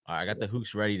All right, I got the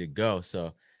hoops ready to go,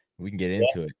 so we can get Yeah,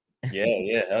 into it.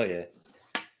 yeah, hell yeah.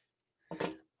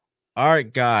 All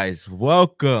right, guys,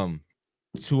 welcome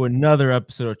to another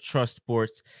episode of Trust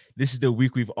Sports. This is the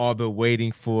week we've all been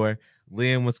waiting for.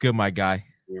 Liam, what's good, my guy?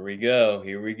 Here we go.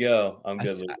 I'm I,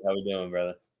 good, s- Luke. How we doing,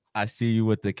 brother? I see you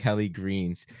with the Kelly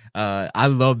Greens. I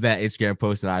love that Instagram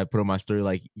post that I put on my story.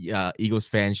 Like, Eagles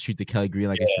fans shoot the Kelly Green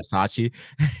like it's Yeah, Versace.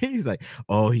 He's like,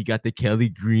 oh, he got the Kelly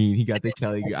Green. He got the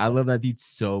Kelly Green. I love that dude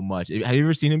so much. Have you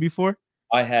ever seen him before?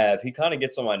 I have. He kind of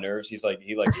gets on my nerves. He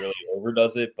really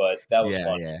overdoes it, but that was Yeah,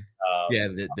 fun. yeah. Yeah,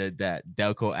 Um, that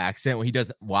Delco accent when he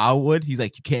does Wildwood, he's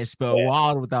like, you can't spell yeah,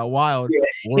 wild without wild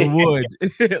or yeah. wood.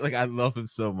 Like, I love him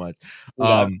so much. Dude,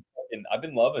 Um, I've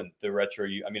been loving the retro.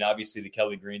 I mean, obviously the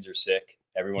Kelly Greens are sick.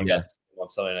 Everyone got yeah, to see them on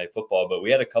Sunday Night Football, but we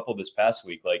had a couple this past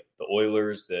week. Like the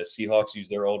Oilers, the Seahawks use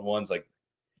their old ones. Like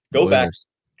the go back Oilers.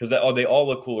 because they all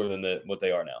look cooler than what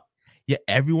they are now. Yeah,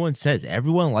 everyone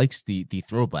likes the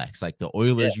throwbacks. Like the Yeah,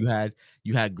 Oilers,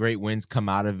 you had great wins come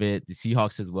out of it. The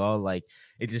Seahawks as well. Like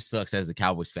it just sucks as a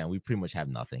Cowboys fan. We pretty much have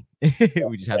nothing.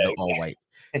 We just have yeah, the all whites.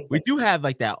 We do have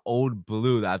like that old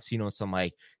blue that I've seen on some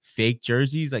like fake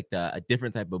jerseys, like a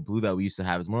different type of blue that we used to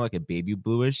have. It's more like a baby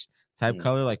bluish type exactly.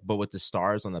 color, like but with the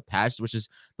stars on the patch, which is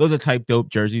those are type dope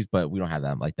jerseys, but we don't have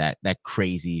them like that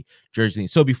crazy jersey.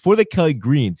 So before the Kelly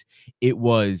Greens, it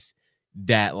was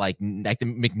that like the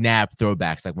McNabb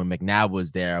throwbacks, like when McNabb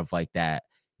was there of like that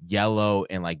yellow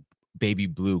and like baby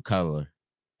blue color.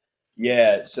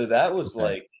 Yeah, so Okay. that was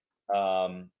like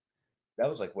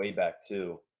way back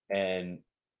too. And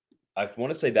I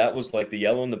want to say that was like the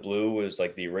yellow and the blue was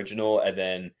like the original, and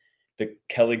then the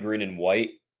Kelly green and white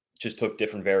just took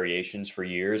different variations for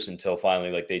years until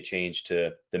finally like they changed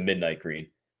to the midnight green,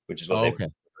 which is what Oh, they've okay.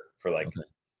 for like,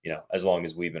 Okay. as long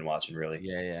as we've been watching really.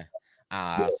 Yeah, yeah.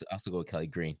 Yeah. I'll still go with Kelly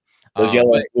Green. Those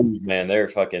yellow But and blues, man, they're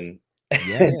fucking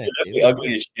yeah, they're yeah, they definitely look good.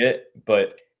 ugly as shit,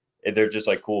 but they're just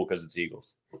like cool because it's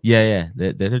Eagles. Yeah,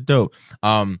 yeah, they're dope.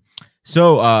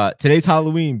 So today's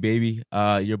Halloween, baby.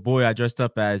 Your boy, I dressed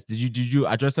up as.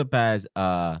 I dressed up as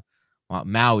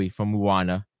Maui from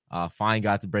Moana. Finally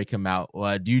got to break him out.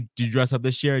 Did you dress up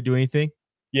this year or do anything?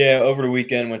 Yeah, over the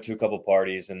weekend went to a couple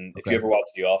parties, and if you Okay. ever watch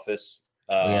The Office,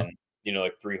 Oh yeah.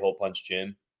 like 3 Hole Punch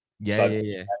Gym. Yeah, So I've yeah, done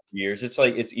yeah. that for years. It's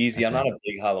like it's easy. I'm Okay. not a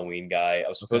big Halloween guy. I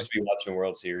was Okay. supposed to be watching a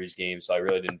World Series game, so I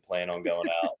really didn't plan on going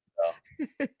out. So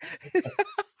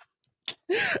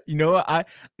You know what?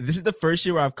 This is the first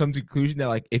year where I've come to the conclusion that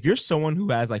like if you're someone who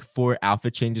has like 4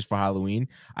 outfit changes for Halloween,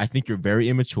 I think you're very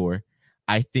immature.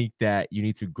 I think that you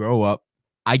need to grow up.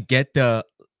 I get the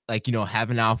like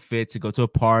have an outfit to go to a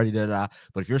party, but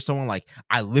if you're someone like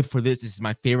I live for this is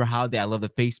my favorite holiday. I love the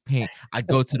face paint. I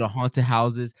go to the haunted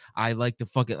houses. I like the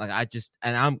fucking like I just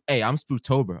and I'm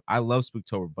Spooktober. I love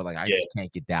Spooktober, but like I yeah, just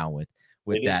can't get down with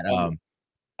it is that. fun.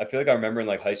 I feel like I remember in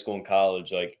like high school and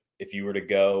college, like if you were to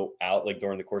go out like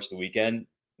during the course of the weekend,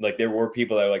 like there were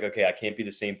people that were like, okay, I can't be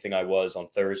the same thing I was on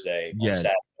Thursday on Yeah,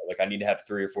 Saturday. Like I need to have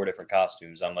 3 or 4 different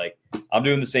costumes. I'm like, I'm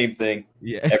doing the same thing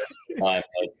yeah, every single time.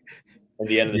 Like at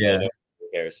the end of the day, yeah. no one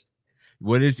cares.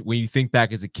 What is when you think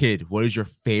back as a kid? What is your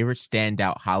favorite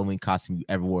standout Halloween costume you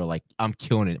ever wore? Like I'm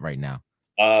killing it right now.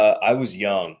 I was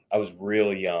young. I was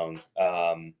real young,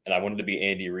 and I wanted to be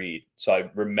Andy Reid. So I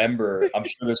remember. I'm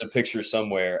sure there's a picture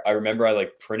somewhere. I remember I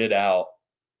like printed out,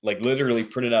 like literally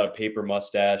printed out a paper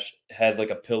mustache, had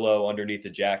like a pillow underneath the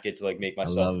jacket to like make I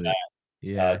myself love it. fat.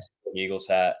 Yeah, Just an Eagles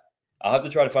hat. I'll have to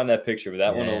try to find that picture, but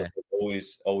that one yeah.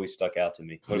 always stuck out to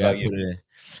me. What You gotta about you? put it in.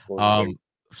 What was your favorite? Um,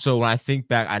 so when I think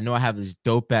back, I know I have this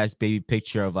dope ass baby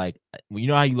picture of like, you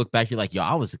know how you look back, you're like, yo,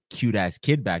 I was a cute ass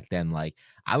kid back then. Like,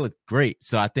 I looked great.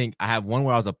 So I think I have one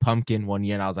where I was a pumpkin one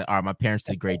year, and I was like, all right, my parents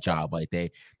did a great job. Like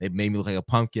they made me look like a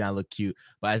pumpkin. I look cute.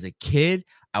 But as a kid,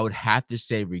 I would have to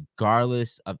say,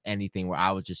 regardless of anything, where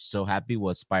I was just so happy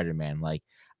was Spider-Man. Like,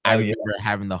 I Oh yeah, remember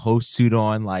having the whole suit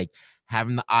on, like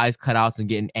having the eyes cut out and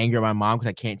getting angry at my mom because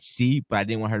I can't see, but I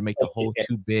didn't want her to make the hole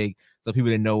too big so people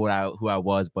didn't know who I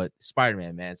was. But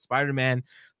Spider-Man, man, Spider-Man,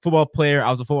 football player.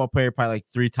 I was a football player probably like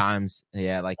 3 times.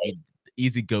 Yeah, like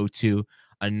easy go-to.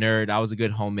 A nerd. I was a good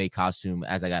homemade costume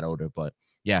as I got older. But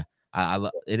yeah, I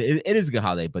love it. It is a good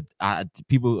holiday, but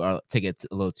people are take it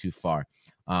a little too far.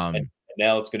 and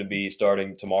now it's going to be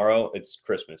starting tomorrow. It's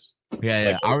Christmas. Yeah, Like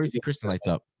yeah. I already see Christmas lights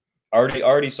up.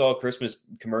 already saw Christmas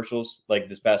commercials like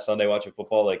this past Sunday watching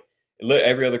football. Like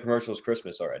every other commercial is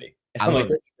Christmas already. And I I'm like,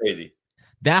 love it. this is crazy.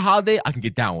 That holiday I can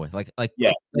get down with. Yeah, Like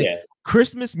yeah,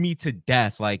 Christmas me to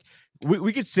death. Like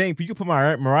we could sing. You could put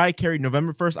Mariah Carey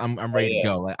November 1st. I'm oh, ready to yeah,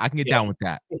 go. Like I can get yeah, down with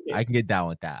that. I can get down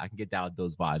with that. I can get down with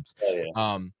those vibes. oh,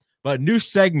 yeah. But new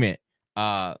segment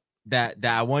that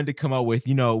I wanted to come up with.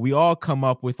 You know, we all come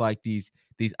up with like these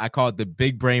these, I call it the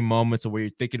big brain moments of where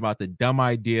you're thinking about the dumb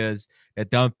ideas, the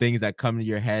dumb things that come to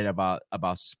your head about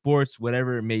sports,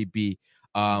 whatever it may be.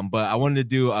 But I wanted to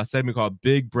do a segment called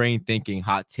Big Brain Thinking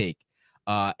Hot Take.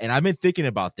 And I've been thinking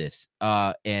about this,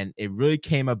 and it really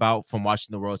came about from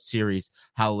watching the World Series,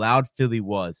 how loud Philly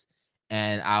was.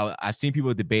 And I've seen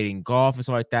people debating golf and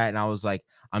stuff like that. And I was like,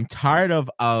 I'm tired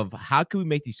of how can we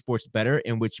make these sports better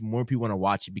in which more people want to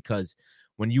watch it? Because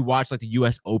when you watch like the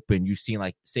U.S. Open, you've seen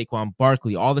like Saquon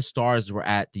Barkley, all the stars were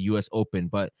at the U.S. Open,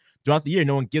 but throughout the year,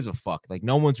 no one gives a fuck. Like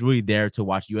no one's really there to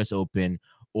watch U.S. Open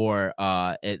or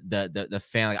the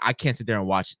fan. Like I can't sit there and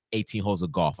watch 18 holes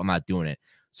of golf. I'm not doing it.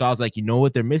 So I was like, you know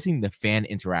what? They're missing the fan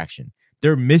interaction.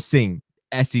 They're missing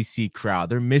SEC crowd.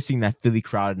 They're missing that Philly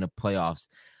crowd in the playoffs.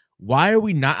 Why are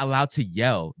we not allowed to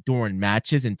yell during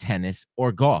matches in tennis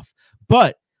or golf?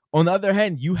 But on the other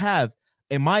hand, you have,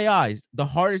 in my eyes, the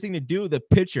hardest thing to do, the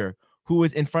pitcher who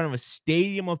is in front of a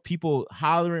stadium of people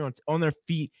hollering on their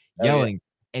feet, yelling.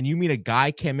 And you mean a guy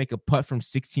can't make a putt from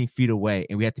 16 feet away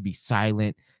and we have to be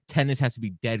silent. Tennis has to be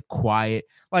dead quiet.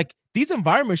 Like these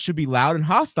environments should be loud and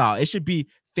hostile. It should be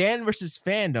fan versus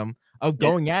fandom of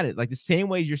going at it. Like the same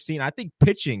way you're seeing, I think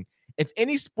pitching, if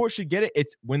any sport should get it,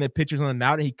 it's when the pitcher's on the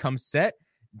mound and he comes set,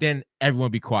 then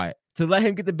everyone be quiet to let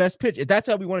him get the best pitch. If that's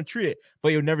how we want to treat it,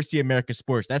 but you'll never see American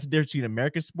sports. That's the difference between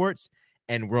American sports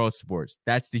and world sports.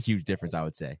 That's the huge difference, I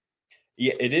would say.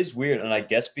 Yeah, it is weird. And I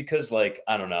guess because like,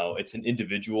 I don't know, it's an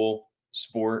individual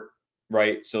sport,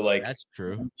 right? So like that's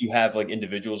true. You have like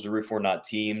individuals to root for, not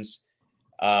teams.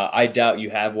 I doubt you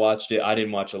have watched it. I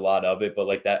didn't watch a lot of it, but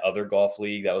like that other golf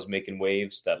league that was making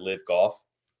waves, that Live Golf,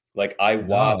 like I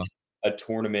watched a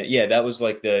tournament. Yeah, that was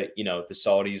like the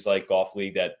Saudis like golf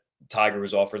league that Tiger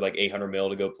was offered like 800 mil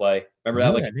to go play. Remember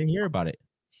that? Like I didn't hear about it.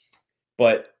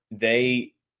 But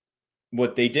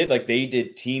what they did, like they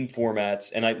did team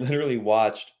formats, and I literally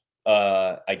watched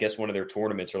I guess one of their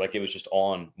tournaments, or like it was just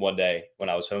on one day when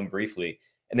I was home briefly,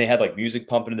 and they had like music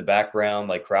pumping in the background,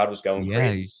 like crowd was going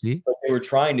crazy. You see, but they were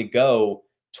trying to go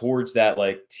towards that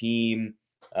like team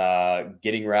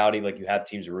getting rowdy, like you have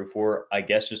teams to root for. I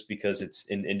guess just because it's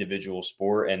an individual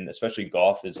sport, and especially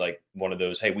golf is like one of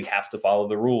those, hey, we have to follow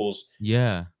the rules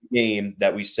game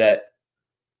that we set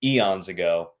eons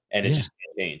ago, and it just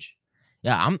can't change.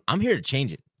 Yeah, I'm here to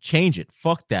change it. Change it.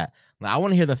 Fuck that. Like, I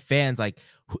want to hear the fans. Like,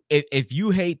 if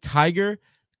you hate Tiger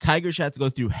should have to go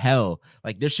through hell.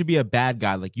 Like, there should be a bad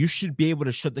guy. Like, you should be able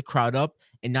to shut the crowd up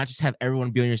and not just have everyone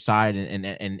be on your side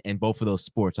and both of those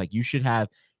sports. Like, you should have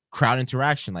crowd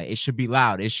interaction. Like, it should be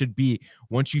loud. It should be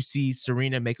once you see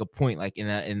Serena make a point, like in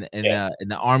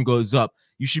the arm goes up,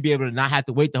 you should be able to not have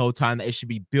to wait the whole time. That it should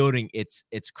be building its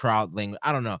crowd language.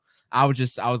 I don't know. I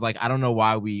was like, I don't know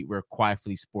why we're quiet for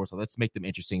these sports. So let's make them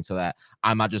interesting so that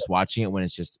I'm not just watching it when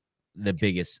it's just the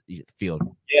biggest field.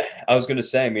 Yeah, I was gonna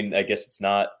say, I mean, I guess it's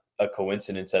not a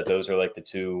coincidence that those are like the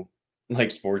two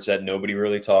like sports that nobody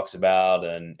really talks about.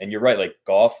 And you're right, like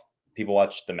golf, people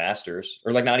watch the Masters,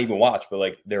 or like not even watch, but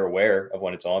like they're aware of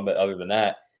when it's on. But other than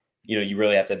that, you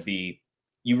really have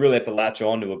to latch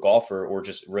on to a golfer or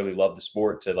just really love the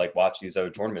sport to like watch these other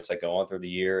tournaments that go on through the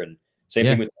year. And same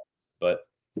thing with tennis, but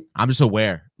I'm just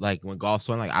aware, like when golf's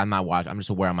on, like I'm not watching. I'm just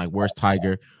aware. I'm like, where's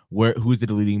Tiger? Who's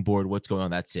the leading board? What's going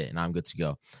on? That's it, and I'm good to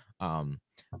go.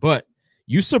 But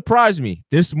you surprised me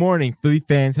this morning. Philly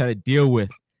fans had to deal with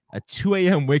a 2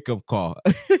 a.m. wake up call.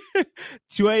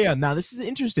 2 a.m. Now this is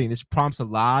interesting. This prompts a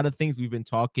lot of things we've been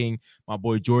talking. My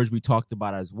boy George, we talked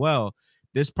about as well.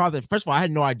 This probably, first of all, I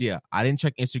had no idea. I didn't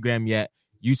check Instagram yet.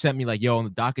 You sent me like, yo, on the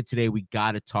docket today, we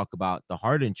got to talk about the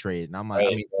Harden trade, and I'm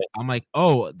like,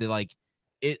 oh, they're like.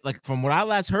 It like from what I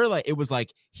last heard, like it was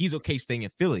like he's okay staying in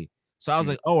Philly. So I was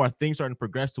like, oh, are things starting to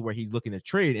progress to where he's looking to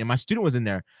trade? And my student was in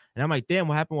there, and I'm like, damn,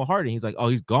 what happened with Harden? He's like, oh,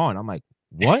 he's gone. I'm like,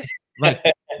 what? Like,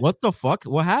 what the fuck?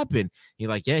 What happened? He's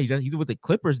like, yeah, he's with the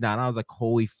Clippers now. And I was like,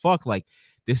 holy fuck! Like,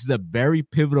 this is a very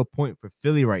pivotal point for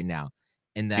Philly right now,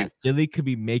 and that Philly could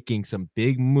be making some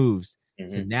big moves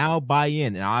to now buy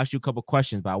in. And I'll ask you a couple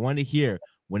questions, but I want to hear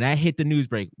when I hit the news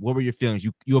break, what were your feelings?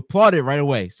 You applauded right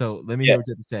away. So let me hear what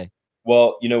you have to say.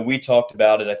 Well, we talked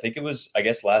about it. I think it was,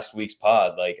 last week's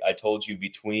pod. Like I told you,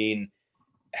 between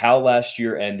how last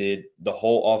year ended, the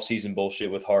whole offseason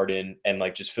bullshit with Harden, and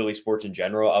like just Philly sports in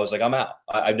general, I was like, I'm out.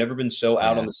 I've never been so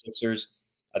out on the Sixers.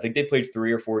 I think they played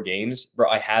 3 or 4 games, bro.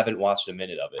 I haven't watched a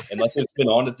minute of it unless it's been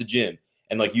on at the gym.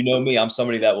 And like, me, I'm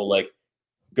somebody that will like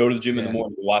go to the gym in the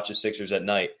morning to watch the Sixers at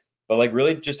night. But like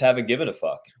really just haven't given a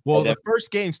fuck. Well, the first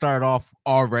game started off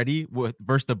already with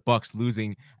versus the Bucks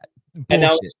losing. Bullshit. And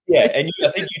now,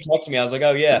 I think you texted me. I was like,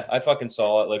 oh yeah, I fucking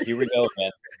saw it. Like, here we go,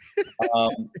 man.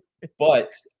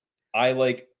 But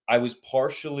I was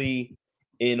partially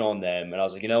in on them, and I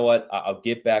was like, you know what? I'll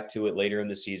get back to it later in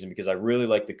the season because I really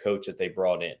like the coach that they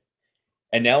brought in.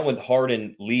 And now with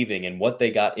Harden leaving and what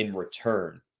they got in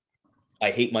return,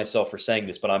 I hate myself for saying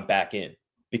this, but I'm back in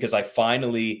because I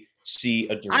finally see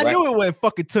a I direct. knew it wouldn't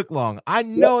fucking took long. I Yep,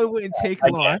 know it wouldn't take I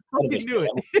long. get I it. fucking knew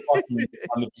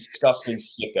I'm a disgusting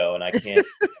sicko, and I can't.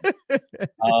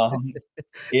 it. Um,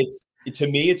 it's to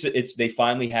me, it's they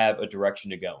finally have a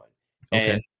direction to go in.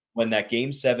 Okay. And when that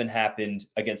game 7 happened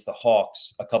against the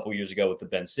Hawks a couple years ago with the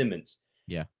Ben Simmons,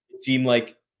 Yeah. it seemed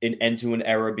like an end to an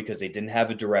era because they didn't have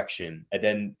a direction. And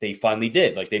then they finally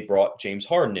did. Like they brought James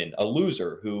Harden in, a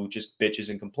loser who just bitches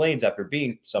and complains after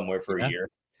being somewhere for a Yeah. year.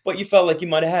 But you felt like you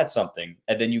might have had something.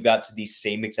 And then you got to the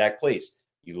same exact place.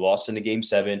 You lost in the game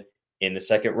 7 in the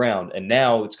second round. And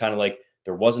now it's kind of like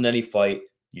there wasn't any fight.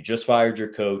 You just fired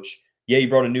your coach. Yeah, you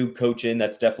brought a new coach in.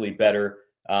 That's definitely better.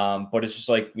 But it's just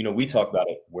like, we talk about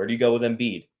it. Where do you go with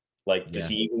Embiid? Like, does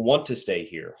he even want to stay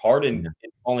here? Harden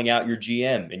is calling out your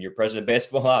GM and your president of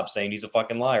basketball ops saying he's a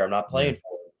fucking liar. I'm not playing for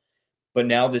him. But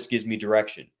now this gives me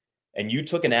direction. And you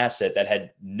took an asset that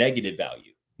had negative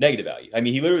value. Negative value. I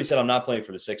mean, he literally said, I'm not playing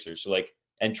for the Sixers. So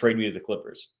and trade me to the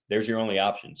Clippers. There's your only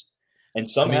options. And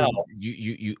somehow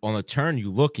you on the turn,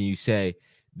 you look and you say,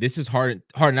 this is Harden.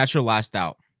 Harden, that's your last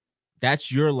out.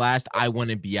 That's your last. I want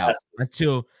to be out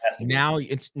until now.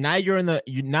 Now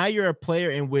you're a player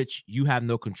in which you have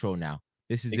no control. Now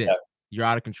this is it. You're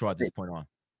out of control at this point on.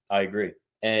 I agree.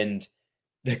 And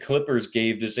the Clippers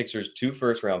gave the Sixers 2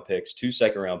 first-round picks, 2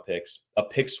 second-round picks, a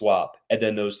pick swap, and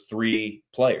then those 3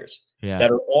 players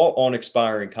that are all on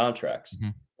expiring contracts. Mm-hmm.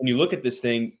 When you look at this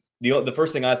thing, the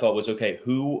first thing I thought was, okay,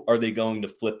 who are they going to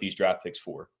flip these draft picks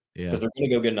for? Because they're going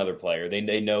to go get another player.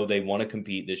 They know they want to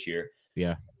compete this year.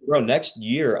 Yeah. Bro, next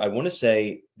year, I want to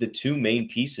say the 2 main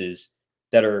pieces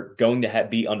that are going to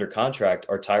be under contract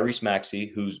are Tyrese Maxey,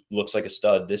 who looks like a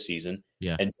stud this season,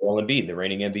 and Joel Embiid, the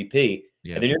reigning MVP.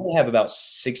 Yeah. And then you're going to have about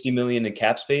 $60 million in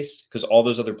cap space because all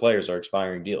those other players are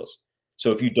expiring deals.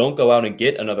 So if you don't go out and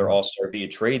get another All-Star via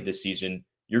trade this season,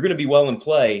 you're going to be well in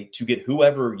play to get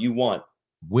whoever you want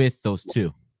with those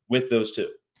 2. So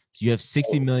you have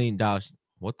 $60 million.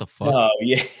 What the fuck? Oh,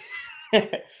 yeah.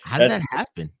 How did that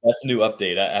happen? That's a new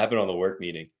update. I happened on the work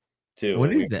meeting too.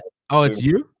 What is that? Oh, it's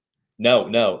you?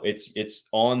 No, it's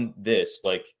on this.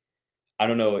 Like, I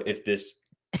don't know if this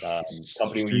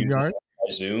company we use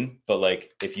Zoom, but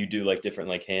like if you do like different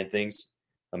like hand things,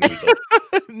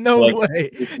 no way.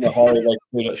 The heart,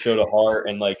 like show the heart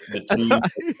and like the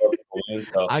two.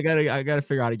 So. I gotta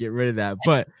figure out how to get rid of that.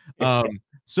 But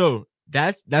so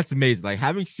that's amazing. Like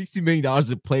having $60 million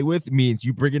to play with means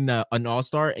you bring in an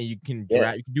all-star and you can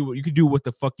you can do what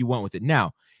the fuck you want with it.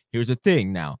 Now, here's the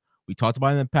thing. Now, we talked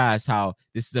about in the past how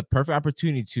this is a perfect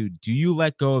opportunity to do you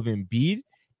let go of Embiid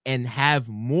and have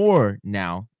more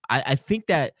now. I think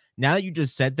that now that you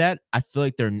just said that, I feel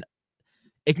like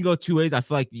it can go 2 ways. I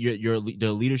feel like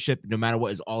the leadership, no matter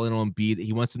what, is all in on Embiid.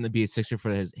 He wants him to be a Sixer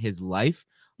for his life.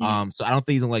 Mm-hmm. So I don't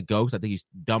think he's gonna let go because I think he's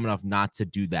dumb enough not to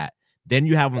do that. Then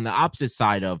you have on the opposite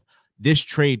side of this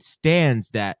trade stands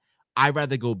that I'd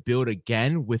rather go build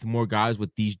again with more guys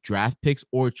with these draft picks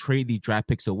or trade these draft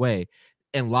picks away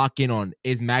and lock in on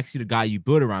is Maxey the guy you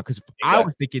build around? Because I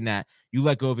was thinking that you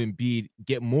let go of Embiid,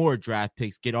 get more draft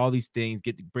picks, get all these things,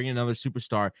 bring in another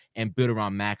superstar and build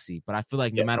around Maxey. But I feel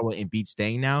like no matter what, Embiid's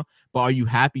staying now. But are you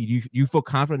happy? Do you feel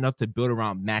confident enough to build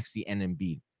around Maxey and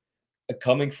Embiid?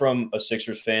 Coming from a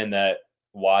Sixers fan that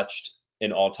watched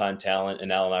an all-time talent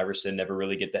and Allen Iverson never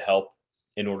really get the help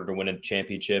in order to win a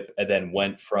championship and then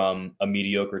went from a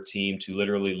mediocre team to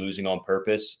literally losing on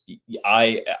purpose.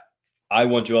 I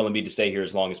want Joel Embiid to stay here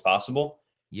as long as possible.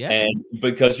 Yeah. And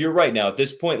because you're right now at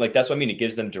this point, like that's what I mean. It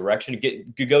gives them direction.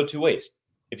 It could go 2 ways.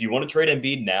 If you want to trade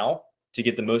Embiid now to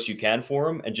get the most you can for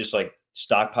him and just like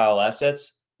stockpile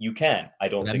assets, you can. I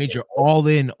don't think that means you're all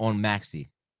in on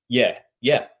Maxey. Yeah.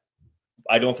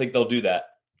 I don't think they'll do that.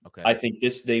 Okay. I think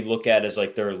they look at as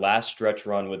like their last stretch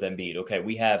run with Embiid. Okay,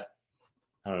 we have,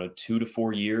 I don't know, 2 to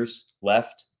 4 years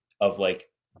left of like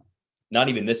not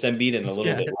even this Embiid and a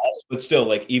little bit less, but still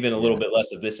like even a little bit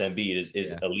less of this Embiid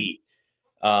is elite.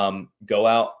 Go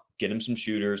out, get him some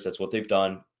shooters. That's what they've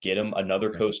done. Get him another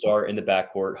co-star in the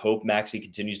backcourt. Hope Maxey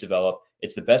continues to develop.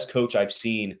 It's the best coach I've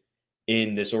seen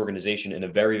in this organization in a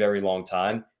very, very long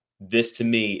time. This to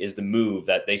me is the move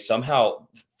that they somehow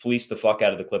fleece the fuck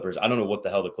out of the Clippers. I don't know what the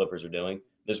hell the Clippers are doing.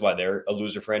 This is why they're a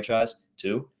loser franchise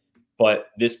too. But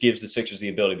this gives the Sixers the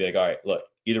ability to be like, all right, look,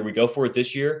 either we go for it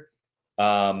this year.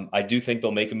 I do think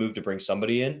they'll make a move to bring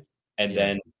somebody in and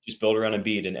then just build around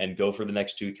Embiid and go for the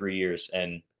next 2-3 years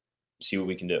and see what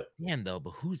we can do. Man, though,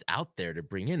 but who's out there to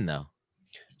bring in though?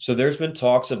 So there's been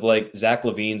talks of like Zach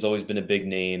LaVine's always been a big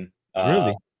name.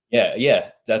 Really?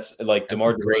 Yeah, that's like That's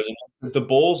DeMar great. DeRozan. The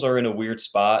Bulls are in a weird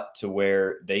spot to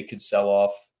where they could sell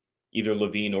off either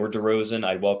LaVine or DeRozan.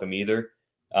 I'd welcome either.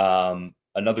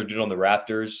 Another dude on the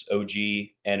Raptors, OG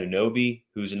Anunoby,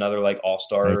 who's another like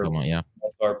Very good one. Yeah.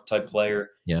 all-star type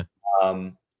player. Yeah.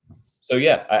 Um, so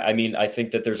yeah, I mean, I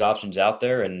think that there's options out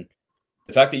there, and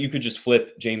the fact that you could just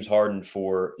flip James Harden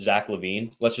for Zach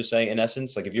LaVine, let's just say, in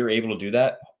essence, like if you're able to do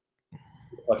that,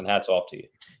 fucking hats off to you.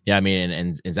 Yeah, I mean,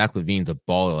 and Zach LaVine's a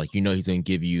baller. Like, he's gonna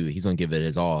give it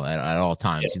his all at all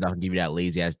times. Yeah. He's not gonna give you that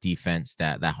lazy ass defense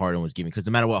that Harden was giving. Because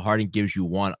no matter what Harden gives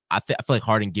you, I feel like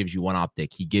Harden gives you one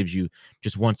optic. He gives you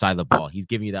just one side of the ball. He's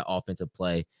giving you that offensive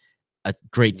play, a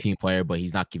great team player, but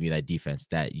he's not giving you that defense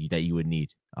that you would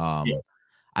need.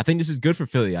 I think this is good for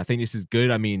Philly. I think this is good.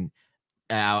 I mean,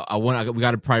 we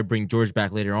got to probably bring George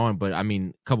back later on, but I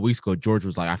mean, a couple weeks ago, George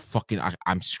was like,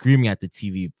 I'm screaming at the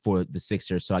TV for the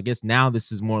Sixers. So I guess now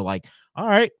this is more like, all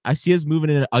right, I see us moving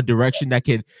in a direction that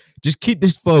could just keep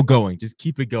this flow going. Just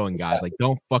keep it going, guys. Like,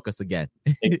 don't fuck us again.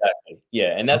 Exactly.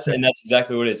 Yeah, and that's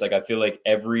exactly what it is. Like, I feel like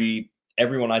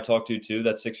everyone I talk to too,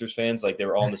 that Sixers fans, like they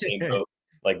were all in the same boat,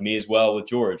 like me as well with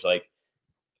George. Like,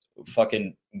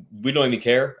 fucking, we don't even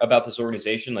care about this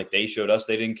organization. Like they showed us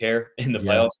they didn't care in the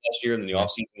playoffs last year, and then the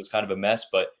offseason was kind of a mess.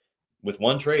 But with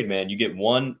one trade, man, you get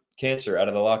one cancer out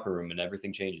of the locker room and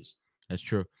everything changes. That's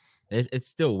true. It's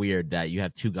still weird that you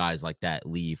have two guys like that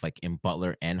leave, like in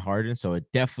Butler and Harden. So it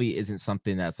definitely isn't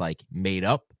something that's like made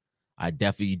up. You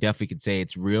definitely could say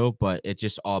it's real, but it's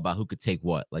just all about who could take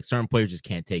what. Like certain players just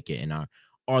can't take it, and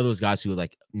are those guys who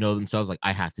like know themselves like,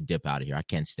 I have to dip out of here. I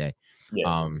can't stay.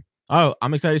 Yeah. Oh,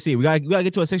 I'm excited to see. We gotta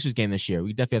get to a Sixers game this year.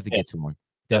 We definitely have to get to one.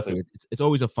 Definitely. It's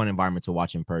always a fun environment to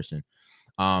watch in person.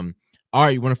 All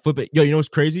right, you want to flip it? Yo, you know what's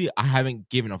crazy? I haven't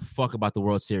given a fuck about the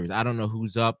World Series. I don't know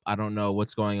who's up. I don't know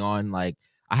what's going on. Like,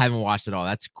 I haven't watched it all.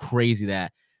 That's crazy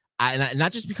that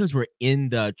not just because we're in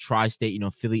the tri-state,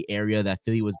 Philly area, that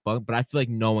Philly was bugged, but I feel like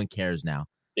no one cares now.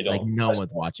 Like no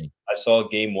one's watching. I saw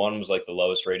game one was like the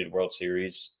lowest rated World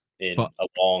Series in a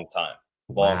long time.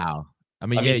 Wow. I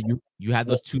mean, you had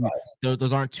those two.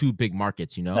 Those aren't two big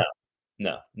markets, No,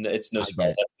 it's no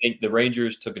surprise. I think the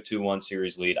Rangers took a 2-1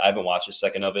 series lead. I haven't watched a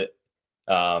second of it.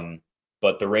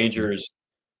 But the Rangers'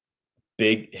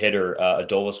 big hitter,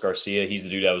 Adolis Garcia, he's the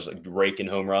dude that was like raking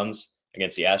home runs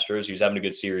against the Astros. He was having a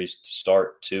good series to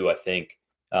start too, I think.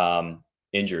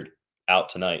 Injured, out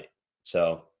tonight.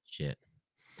 So shit.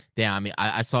 Damn, I mean,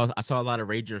 I saw a lot of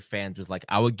Ranger fans was like,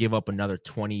 I would give up another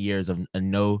 20 years of a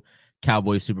no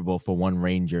Cowboys Super Bowl for one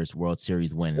Rangers World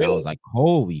Series win. And I was like,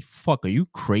 holy fuck, are you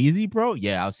crazy, bro?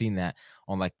 Yeah, I've seen that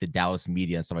on like the Dallas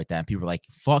media and stuff like that. And people are like,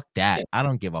 fuck that. Yeah. I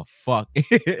don't give a fuck.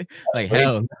 Like,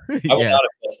 hell. I would not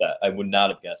have guessed that. I would not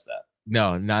have guessed that.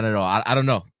 No, not at all. I don't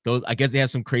know. I guess they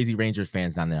have some crazy Rangers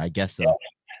fans down there. I guess so. Yeah,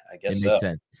 I guess it makes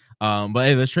sense. But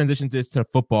hey, let's transition this to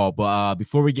football. But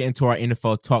before we get into our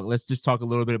NFL talk, let's just talk a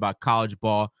little bit about college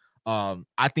ball.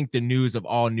 I think the news of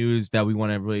all news that we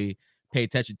want to really pay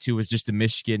attention to is just the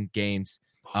Michigan games.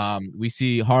 We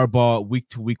see Harbaugh week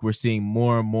to week. We're seeing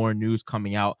more and more news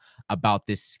coming out about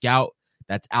this scout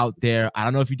that's out there. I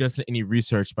don't know if you done any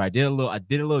research, but I did a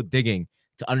little digging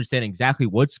to understand exactly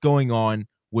what's going on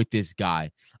with this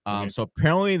guy. So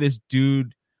apparently this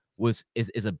dude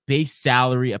is a base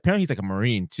salary. Apparently he's like a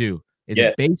Marine too. Is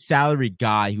a base salary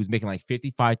guy who's making like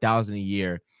 $55,000 a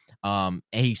year. And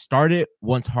he started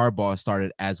once Harbaugh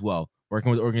started as well, working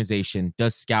with the organization,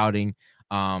 does scouting.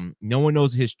 No one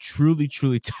knows his truly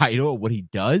title, what he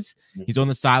does. He's on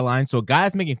the sideline. So a guy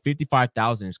that's making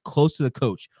 $55,000 is close to the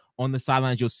coach. On the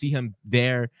sidelines, you'll see him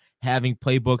there having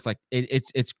playbooks. Like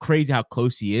it's crazy how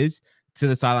close he is to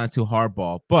the sidelines to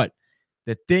Harbaugh. But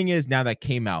the thing is, now that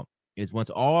came out is once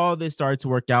all this started to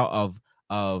work out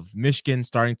of Michigan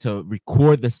starting to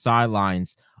record the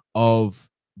sidelines of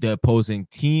the opposing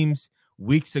teams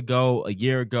weeks ago, a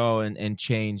year ago, and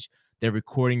change. They're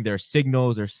recording their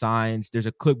signals, their signs. There's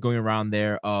a clip going around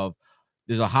there of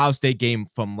there's a Ohio State game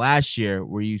from last year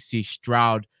where you see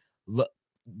Stroud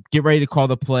get ready to call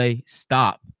the play,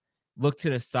 stop, look to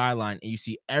the sideline, and you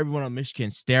see everyone on Michigan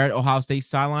stare at Ohio State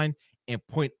sideline and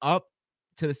point up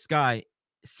to the sky,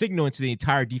 signaling to the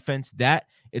entire defense that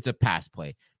it's a pass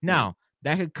play. Now,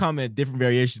 that could come in different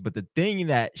variations, but the thing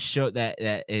that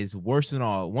is worse than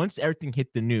all, once everything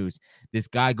hit the news, this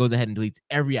guy goes ahead and deletes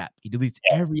every app. He deletes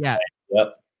every app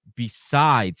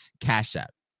besides Cash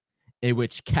App, in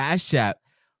which Cash App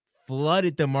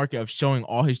flooded the market of showing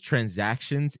all his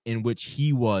transactions in which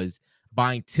he was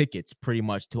buying tickets pretty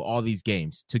much to all these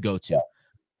games to go to.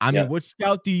 I Yeah. mean, what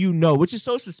scout do you know? Which is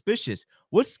so suspicious.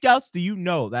 What scouts do you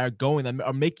know that are going that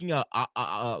are making a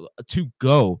to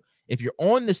go? If you're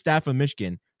on the staff of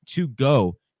Michigan, to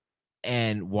go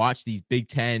and watch these Big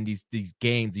Ten, these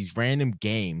games, these random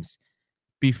games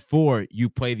before you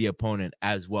play the opponent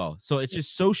as well. So it's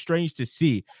just so strange to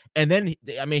see. And then,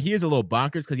 I mean, he is a little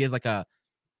bonkers because he has like a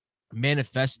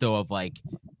manifesto of like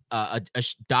a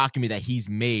document that he's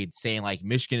made saying like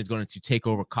Michigan is going to take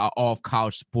over all of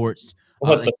college sports.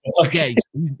 What Like, the fuck? yeah,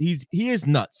 he is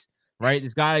nuts, right?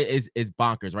 This guy is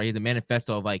bonkers, right? He's a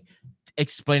manifesto of like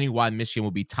explaining why Michigan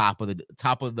will be top of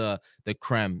the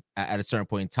creme at a certain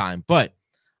point in time. But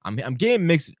I'm getting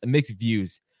mixed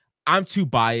views. I'm too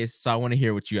biased, so I want to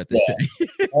hear what you have to say.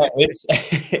 It's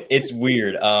it's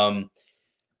weird.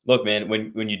 Look, man,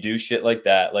 when you do shit like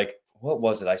that, like what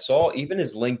was it? I saw even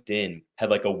his LinkedIn had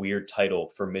like a weird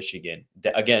title for Michigan.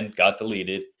 Again, got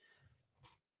deleted.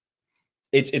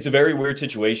 It's a very weird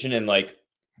situation, and like,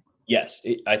 yes,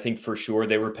 I think for sure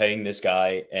they were paying this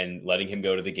guy and letting him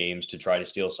go to the games to try to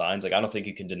steal signs. Like, I don't think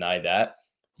you can deny that.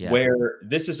 Yeah. Where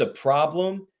this is a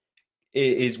problem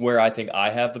is where I think I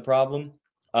have the problem.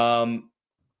 I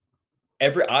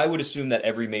would assume that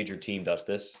every major team does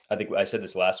this. I think I said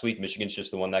this last week. Michigan's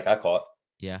just the one that got caught.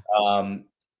 Yeah.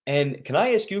 And can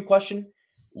I ask you a question?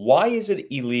 Why is it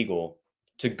illegal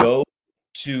to go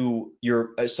to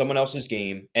your someone else's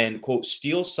game and quote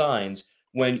steal signs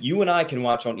when you and I can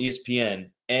watch on ESPN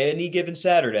any given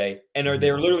Saturday and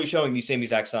they're literally showing these same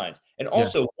exact signs? And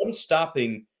also, what is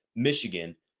stopping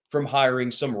Michigan from hiring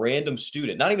some random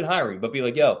student, not even hiring, but be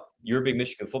like, yo, you're a big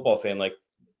Michigan football fan. Like,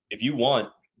 if you want,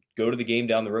 go to the game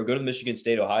down the road, go to the Michigan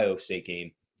State, Ohio State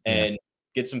game and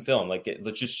get some film. Like,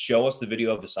 let's just show us the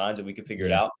video of the signs and we can figure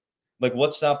it out. Like,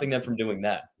 what's stopping them from doing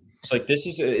that? It's like, this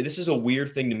is a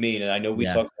weird thing to me. And I know we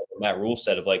talked about what Matt Rule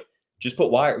said of like, just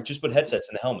put headsets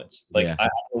in the helmets. Like, I don't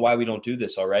know why we don't do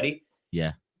this already.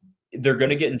 Yeah. They're going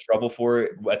to get in trouble for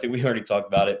it. I think we already talked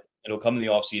about it. It'll come in the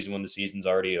offseason when the season's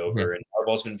already over. And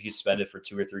Harbaugh's going to be suspended for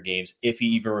 2 or 3 games if he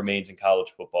even remains in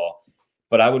college football.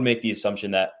 But I would make the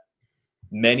assumption that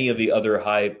many of the other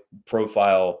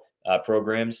high-profile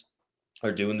programs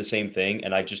are doing the same thing,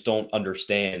 and I just don't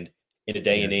understand in a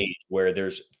day and age where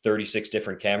there's 36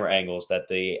 different camera angles that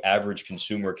the average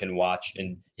consumer can watch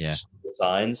and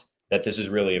signs that this is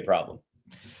really a problem.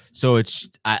 So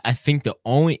I think the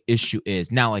only issue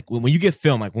is now, like when you get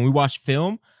film, like when we watch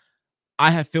film,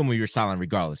 I have film where you're silent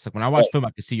regardless. Like when I watch film,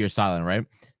 I can see you're silent, right?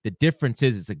 The difference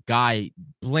is a guy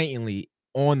blatantly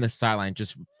on the sideline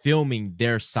just filming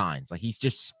their signs. Like he's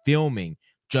just filming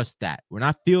just that. We're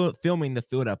not filming the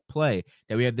field of play.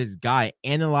 That we have this guy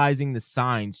analyzing the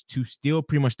signs to steal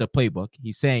pretty much the playbook.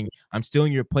 He's saying, I'm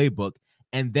stealing your playbook,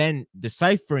 and then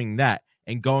deciphering that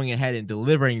and going ahead and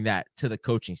delivering that to the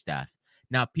coaching staff.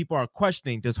 Now, people are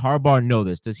questioning, does Harbaugh know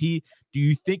this? Do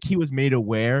you think he was made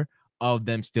aware of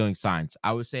them stealing signs?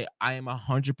 I would say I am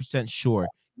 100% sure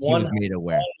he was made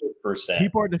aware. 100%.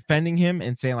 People are defending him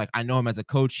and saying, like, I know him as a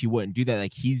coach. He wouldn't do that.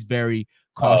 Like, he's very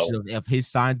cautious of his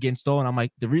signs getting stolen. I'm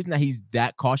like, the reason that he's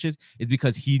that cautious is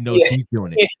because he knows he's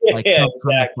doing it. Like, come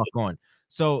the fuck on.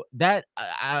 So that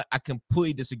I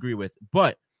completely disagree with.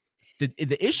 But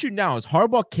the issue now is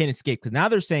Harbaugh can't escape because now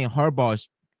they're saying Harbaugh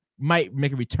might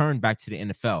make a return back to the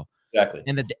NFL. Exactly.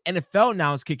 And that the NFL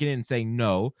now is kicking in and saying,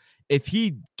 no, if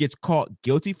he gets caught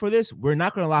guilty for this, we're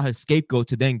not going to allow his scapegoat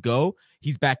to then go.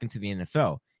 He's back into the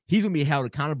NFL. He's going to be held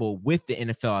accountable with the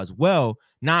NFL as well,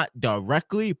 not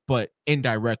directly, but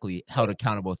indirectly held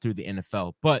accountable through the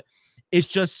NFL. But it's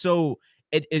just so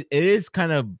it is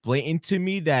kind of blatant to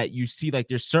me that you see like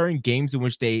there's certain games in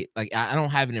which they like I don't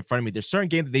have it in front of me. There's certain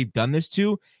games that they've done this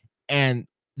to and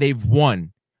they've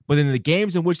won. But in the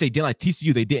games in which they did, like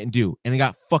TCU, they didn't do, and they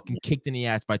got fucking kicked in the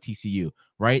ass by TCU,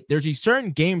 right? There's these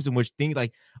certain games in which things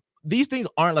like these things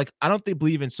aren't like, I don't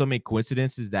believe in so many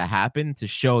coincidences that happen to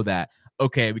show that,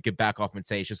 okay, we could back off and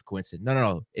say it's just a coincidence.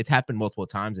 No. It's happened multiple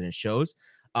times and it shows.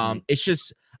 It's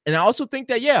just, and I also think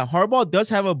that, Harbaugh does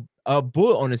have a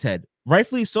bullet on his head,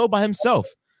 rightfully so by himself.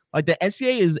 Like the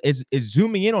NCAA is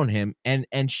zooming in on him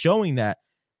and showing that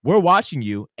we're watching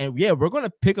you, and we're going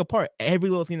to pick apart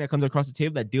every little thing that comes across the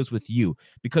table that deals with you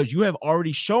because you have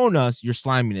already shown us your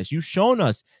sliminess. You've shown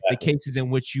us the cases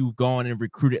in which you've gone and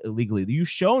recruited illegally. You've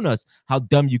shown us how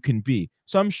dumb you can be.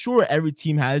 So I'm sure every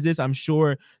team has this. I'm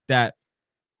sure that,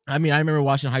 I remember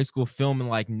watching high school film and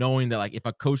like knowing that like if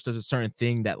a coach does a certain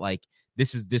thing that like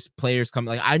this player's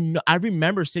coming. Like I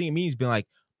remember sitting in meetings being like,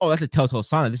 oh, that's a telltale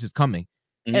sign that this is coming.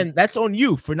 And that's on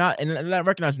you for not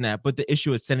recognizing that. But the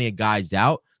issue is sending guys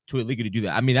out to illegally do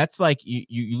that. I mean, that's like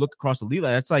you look across the league,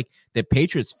 that's like the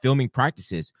Patriots filming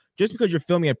practices. Just because you're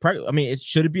filming a practice, I mean,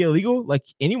 should it be illegal? Like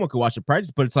anyone could watch a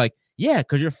practice, but it's like, yeah,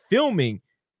 because you're filming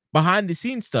behind the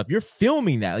scenes stuff. You're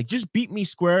filming that. Like, just beat me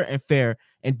square and fair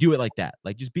and do it like that.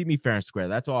 Like, just beat me fair and square.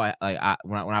 That's all what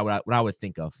I would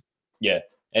think of. Yeah.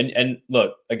 And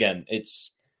look, again,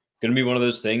 it's going to be one of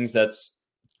those things that's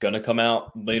going to come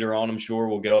out later on. I'm sure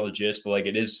we'll get all the gist, but like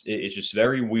it's just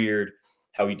very weird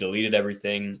how he deleted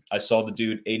everything. I saw the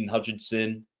dude, Aiden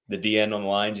Hutchinson, the DN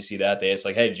online. Did you see that? They asked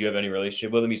like, hey, did you have any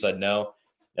relationship with him? He said no.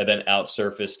 And then out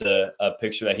surfaced a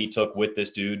picture that he took with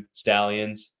this dude,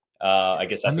 Stallions. I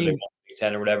guess after they won Big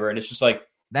Ten or whatever. And it's just like,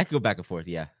 that could go back and forth.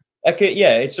 Yeah. Okay,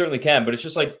 yeah, it certainly can, but it's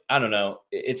just like, I don't know.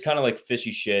 It's kind of like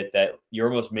fishy shit that you're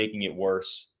almost making it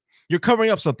worse. You're covering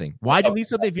up something. Why delete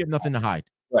something if you have nothing to hide?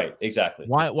 Right, exactly.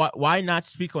 Why not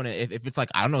speak on it if it's like,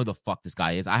 I don't know who the fuck this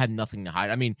guy is. I have nothing to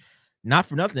hide. I mean, not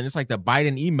for nothing. It's like the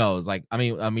Biden emails. Like, I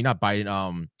mean, not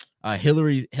Biden,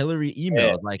 Hillary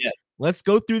emails. Let's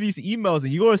go through these emails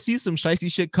and you're gonna see some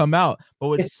shicey shit come out. But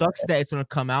what sucks that it's gonna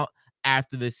come out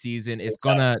after this season.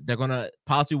 They're gonna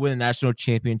possibly win a national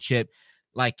championship.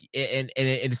 Like, and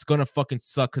it's gonna fucking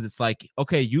suck because it's like,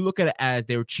 okay, you look at it as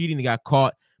they were cheating, they got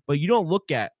caught, but you don't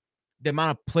look at the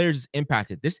amount of players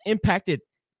impacted. This impacted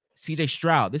CJ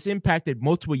Stroud. This impacted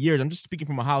multiple years. I'm just speaking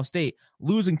from Ohio State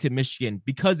losing to Michigan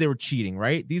because they were cheating,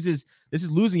 right? This is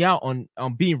losing out on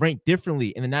being ranked differently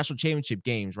in the national championship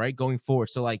games, right? Going forward.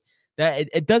 So like that,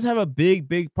 it does have a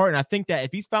big part. And I think that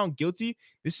if he's found guilty,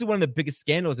 this is one of the biggest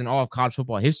scandals in all of college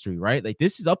football history, right? Like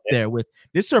this is up there with,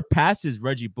 this surpasses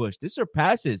Reggie Bush. This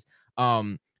surpasses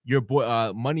your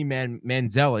boy Money Man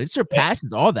Manziel. It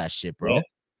surpasses all that shit, bro. Yeah.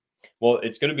 Well,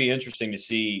 it's going to be interesting to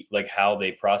see like how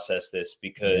they process this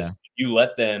because if you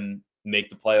let them make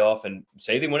the playoff and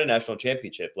say they win a national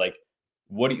championship, like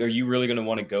what are you really going to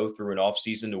want to go through an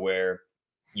offseason to where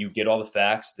you get all the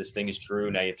facts, this thing is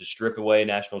true, now you have to strip away a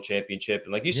national championship,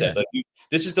 and like you said, like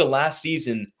this is the last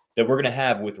season that we're going to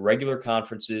have with regular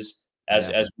conferences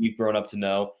as we've grown up to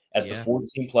know, as the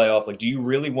 14 playoff. Like, do you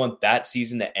really want that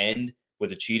season to end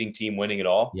with a cheating team winning it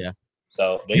all? Yeah.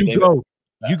 So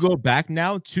you go back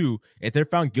now to, if they're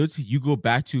found guilty, you go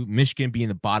back to Michigan being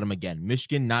the bottom again.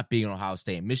 Michigan not being in Ohio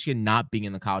State. Michigan not being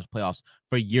in the college playoffs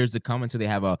for years to come until they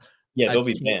have they'll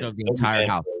be banned of the entire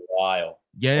house. For a while.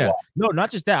 Yeah. No, not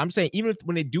just that. I'm saying even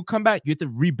when they do come back, you have to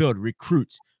rebuild,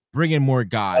 recruit, bring in more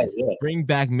guys, bring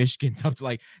back Michigan up to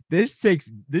like this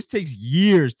takes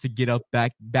years to get up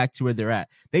back to where they're at.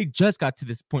 They just got to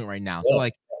this point right now. So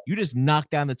like you just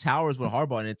knock down the towers with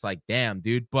Harbaugh, and it's like, damn,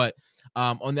 dude. But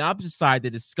on the opposite side, the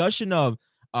discussion of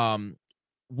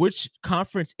which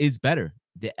conference is better,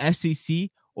 the SEC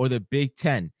or the Big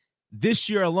Ten. This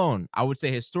year alone, I would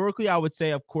say historically,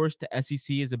 of course, the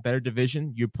SEC is a better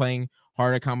division. You're playing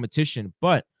harder competition,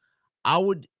 but I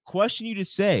would question you to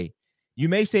say, you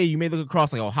may look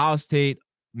across like Ohio State,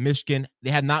 Michigan.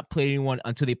 They have not played anyone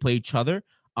until they play each other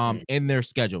in their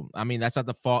schedule. I mean, that's not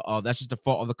the fault of, that's just the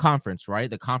fault of the conference, right?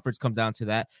 The conference comes down to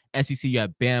that. SEC, you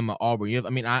have Bama,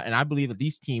 Auburn. I believe that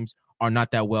these teams are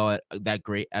not that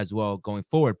great as well going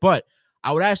forward. But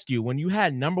I would ask you, when you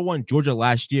had number one Georgia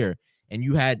last year and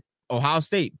you had Ohio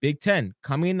State, Big Ten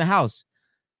coming in the house,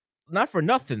 not for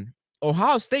nothing,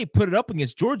 Ohio State put it up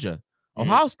against Georgia.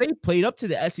 Ohio State played up to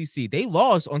the SEC. They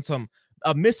lost on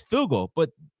a missed field goal, but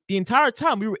the entire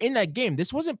time we were in that game,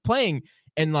 this wasn't playing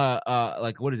in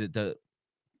like what is it, the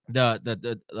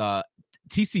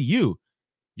TCU.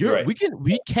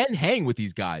 We can hang with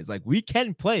these guys. Like we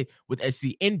can play with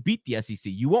SEC and beat the SEC.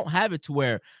 You won't have it to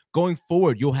where going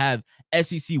forward you'll have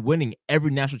SEC winning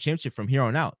every national championship from here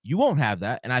on out. You won't have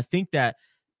that, and I think that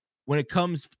when it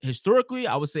comes historically,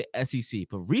 I would say SEC.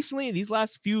 But recently, these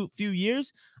last few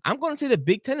years, I'm going to say the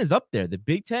Big Ten is up there. The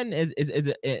Big Ten is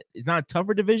not a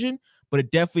tougher division, but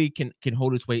it definitely can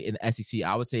hold its weight in the SEC.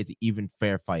 I would say it's an even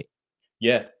fair fight.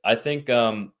 Yeah, I think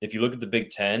if you look at the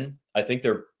Big Ten, I think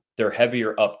they're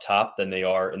heavier up top than they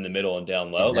are in the middle and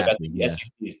down low. Exactly, like I think the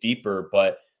SEC is deeper,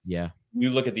 but you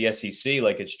look at the SEC,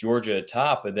 like it's Georgia at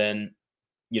top, and then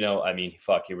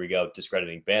here we go,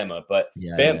 discrediting Bama, but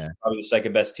Bama is probably the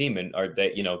second best team, and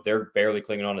they're barely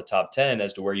clinging on to top 10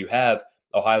 as to where you have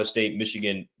Ohio State,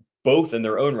 Michigan, both in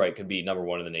their own right could be number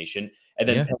one in the nation, and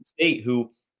then Penn State,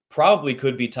 who probably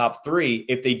could be top 3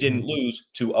 if they didn't lose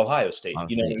to Ohio State.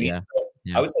 What I mean? Yeah.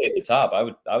 So I would say at the top,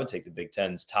 I would take the Big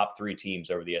Ten's top 3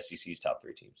 teams over the SEC's top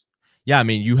 3 teams. Yeah, I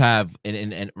mean, you have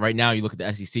and right now you look at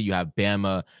the SEC, you have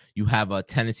Bama, you have a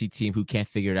Tennessee team who can't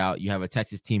figure it out, you have a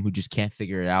Texas team who just can't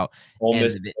figure it out. Ole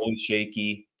Miss is always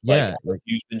shaky.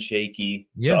 Houston shaky.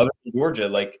 So other than Georgia,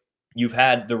 like you've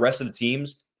had the rest of the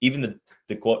teams, even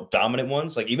dominant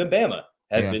ones, like even Bama,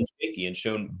 have Yeah. been shaky and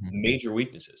shown Mhm. major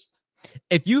weaknesses.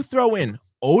 If you throw in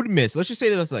Ole Miss, let's just say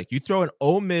this, like you throw in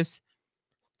Ole Miss,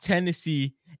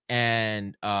 Tennessee,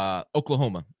 and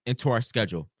Oklahoma into our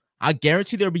schedule, I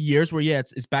guarantee there'll be years where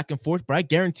it's back and forth, but I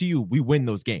guarantee you we win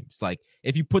those games. Like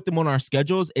if you put them on our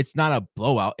schedules, it's not a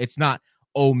blowout. It's not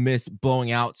Ole Miss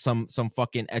blowing out some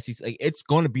fucking SEC. Like, it's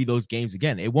going to be those games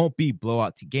again. It won't be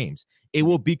blowout to games. It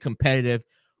will be competitive,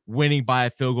 winning by a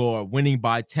field goal or winning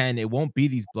by 10. It won't be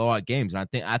these blowout games. And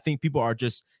I think people are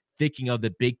just thinking of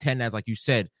the Big Ten as, like you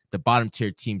said, the bottom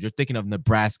tier teams. You're thinking of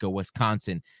Nebraska,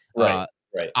 Wisconsin, Right.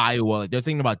 Right. Iowa. Like, they're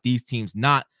thinking about these teams,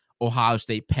 not Ohio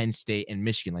State, Penn State, and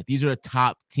Michigan. Like, these are the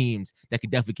top teams that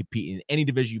could definitely compete in any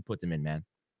division you put them in, man.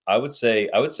 I would say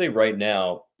right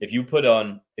now, if you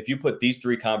put these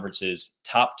three conferences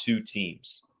top 2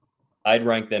 teams, I'd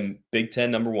rank them Big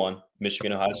Ten number 1,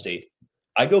 Michigan, Ohio State.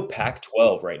 I go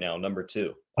Pac-12 right now, number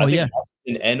 2. Oh, I think yeah.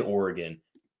 Washington and Oregon,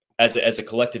 as a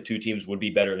collective 2 teams, would be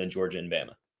better than Georgia and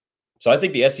Bama. So I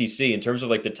think the SEC, in terms of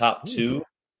like the top 2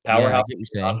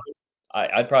 powerhouses,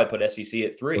 I'd probably put SEC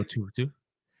at 3. 2.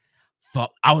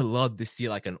 Fuck, I would love to see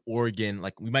like an Oregon,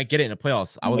 like we might get it in the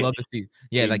playoffs. I would love to see,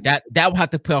 like that would have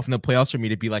to play off in the playoffs for me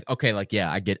to be like, okay, like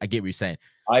I get what you're saying.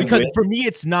 Because for me,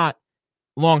 it's not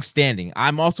long standing.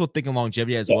 I'm also thinking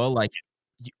longevity as well. Like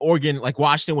Oregon, like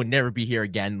Washington would never be here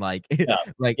again. Like,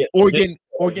 Oregon,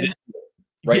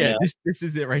 right now. This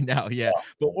is it right now. Yeah.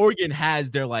 But Oregon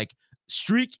has their like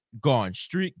streak gone.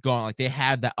 Like they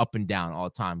have that up and down all the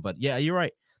time. But yeah, you're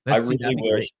right.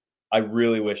 I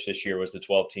really wish this year was the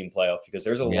 12-team playoff, because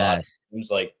there's a lot of teams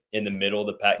like in the middle of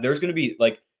the pack. There's going to be,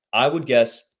 like, I would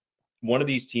guess one of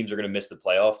these teams are going to miss the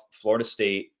playoff. Florida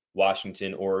State,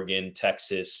 Washington, Oregon,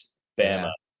 Texas, Bama.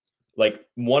 Yeah. Like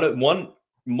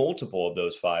multiple of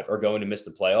those 5 are going to miss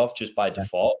the playoff just by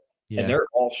default. Yeah. And they're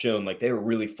all shown like they were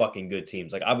really fucking good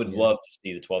teams. Like I would love to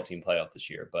see the 12-team playoff this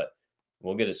year, but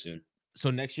we'll get it soon.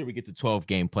 So next year we get the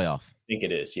 12-game playoff. I think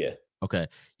it is, yeah. Okay.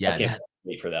 Yeah. I can't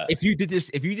wait for that. If you did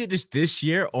this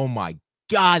year, oh my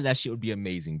God, that shit would be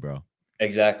amazing, bro.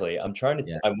 Exactly. I'm trying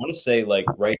to I want to say, like,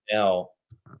 right now,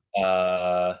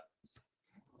 12,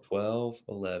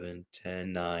 11,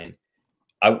 10, 9.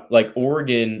 I like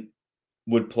Oregon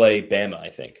would play Bama, I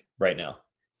think, right now.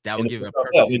 That would give a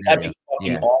perfect scenario. That'd be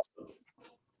fucking awesome.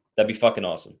 That'd be fucking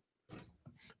awesome.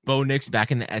 Bo Nix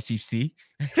back in the SEC.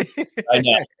 I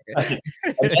know.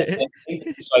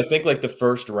 So I think like the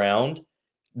first round,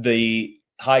 the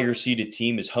higher seeded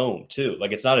team is home too.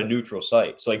 Like it's not a neutral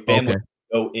site. So like Bama would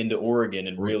go into Oregon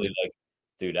and really like,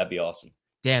 dude, that'd be awesome.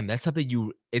 Damn, that's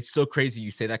something it's so crazy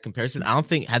you say that comparison. I don't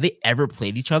think, have they ever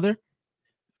played each other?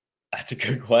 That's a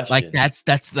good question. Like that's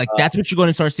what you're going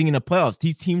to start seeing in the playoffs.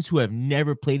 These teams who have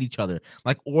never played each other,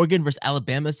 like Oregon versus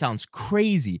Alabama, sounds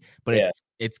crazy, but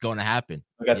it's going to happen.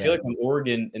 Like I feel like when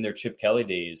Oregon in their Chip Kelly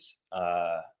days,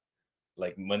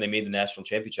 like when they made the national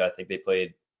championship, I think they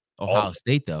played Ohio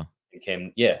State though. Like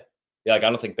I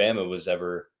don't think Bama was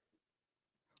ever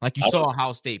like you saw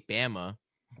Ohio State, Bama.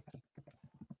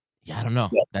 Yeah, I don't know.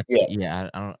 I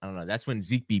don't know. That's when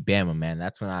Zeke beat Bama, man.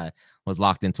 That's when I was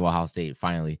locked into Ohio State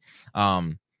finally. All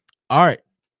right.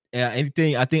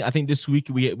 Anything? I think this week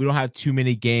we don't have too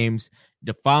many games.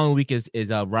 The following week is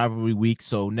a rivalry week,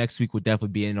 so next week we'll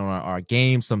definitely be in on our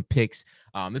games, some picks.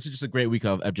 This is just a great week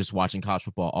of just watching college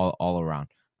football all around.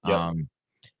 Yep. Do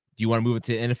you want to move it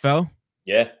to NFL?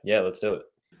 Yeah, let's do it.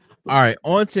 All right,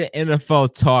 on to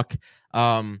NFL talk.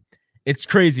 It's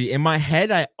crazy. In my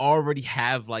head, I already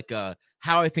have like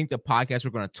how I think the podcast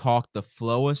we're going to talk, the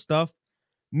flow of stuff.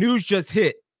 News just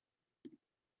hit.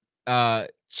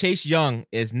 Chase Young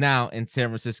is now in San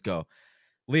Francisco.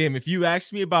 Liam, if you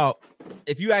asked me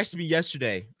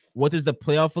yesterday, what does the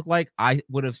playoff look like? I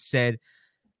would have said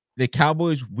the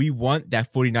Cowboys, we want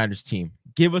that 49ers team.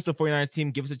 Give us a 49ers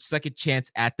team. Give us a second chance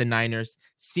at the Niners.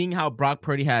 Seeing how Brock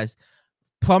Purdy has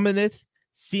plummeted,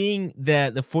 seeing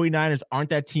that the 49ers aren't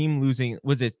that team losing.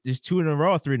 Was it just 2 in a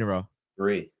row or 3 in a row?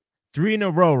 3. 3 in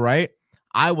a row, right?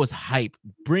 I was hyped.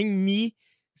 Bring me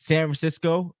San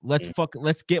Francisco.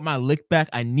 Let's get my lick back.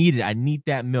 I need it. I need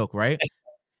that milk, right?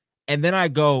 And then I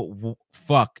go,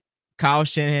 fuck. Kyle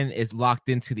Shanahan is locked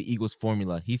into the Eagles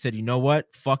formula. He said, you know what?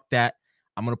 Fuck that.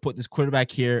 I'm going to put this quarterback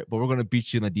here, but we're going to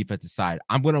beat you on the defensive side.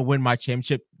 I'm going to win my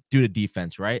championship due to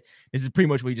defense, right? This is pretty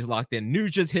much what he just locked in.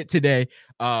 News just hit today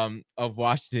of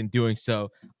Washington doing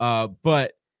so.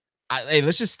 But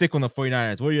let's just stick on the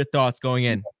 49ers. What are your thoughts going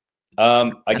in?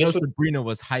 I guess Sabrina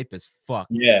was hype as fuck.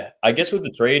 Yeah, I guess with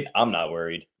the trade, I'm not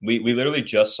worried. We literally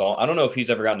just saw. I don't know if he's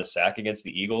ever gotten a sack against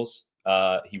the Eagles.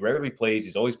 He rarely plays.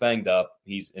 He's always banged up.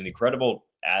 He's an incredible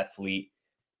athlete.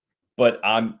 But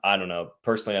I don't know.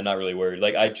 Personally, I'm not really worried.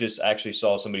 Like I just actually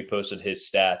saw somebody posted his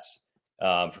stats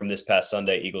from this past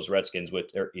Sunday, Eagles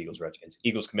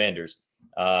Commanders.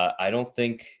 I don't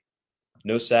think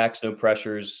no sacks, no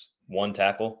pressures, one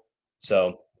tackle.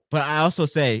 So But I also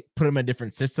say put him in a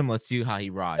different system. Let's see how he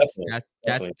rides. definitely, That's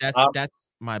definitely. that's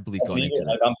my belief going into that.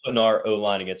 Like I'm putting our O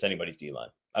line against anybody's D line.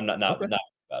 I'm Okay. not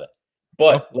about it. Of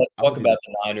But course, let's I would talk do that. about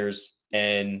the Niners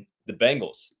and the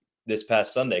Bengals this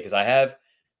past Sunday because I have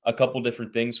a couple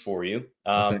different things for you.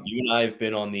 Okay. You and I have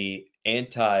been on the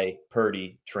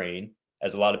anti-Purdy train,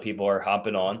 as a lot of people are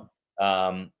hopping on.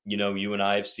 You and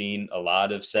I have seen a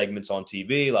lot of segments on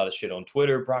TV, a lot of shit on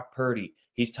Twitter. Brock Purdy,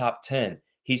 he's top 10,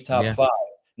 he's top Yeah. 5.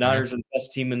 Yeah. Niners are the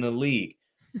best team in the league.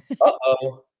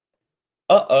 Uh-oh.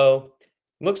 Uh-oh.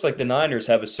 Looks like the Niners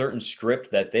have a certain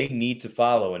script that they need to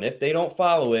follow, and if they don't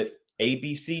follow it, A,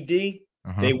 B, C, D,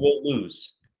 Uh-huh. they will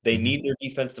lose. They Hmm. need their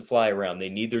defense to fly around. They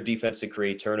need their defense to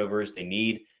create turnovers. They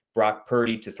need Brock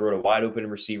Purdy to throw to wide open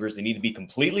receivers. They need to be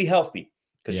completely healthy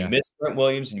because you Yeah. miss Trent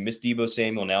Williams and you miss Debo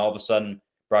Samuel. Now all of a sudden,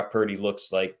 Brock Purdy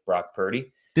looks like Brock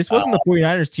Purdy. This wasn't the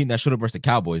 49ers team that should have versus the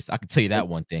Cowboys. I can tell you that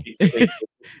one thing. They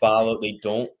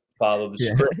don't follow the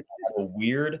Yeah. script. I have a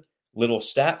weird little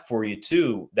stat for you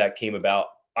too that came about.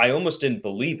 I almost didn't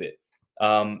believe it.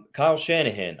 Kyle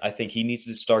Shanahan, I think he needs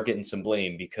to start getting some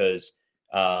blame because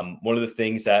one of the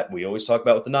things that we always talk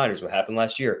about with the Niners, what happened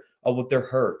last year, what they're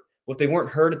hurt. Well, if they weren't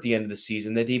hurt at the end of the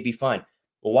season, then they'd be fine.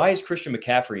 Well, why is Christian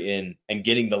McCaffrey in and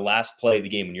getting the last play of the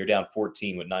game when you're down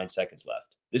 14 with 9 seconds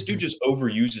left? This dude just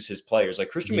overuses his players. Like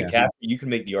Christian Yeah. McCaffrey, you can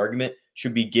make the argument,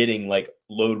 should be getting like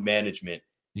load management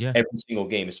Yeah. every single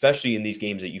game, especially in these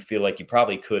games that you feel like you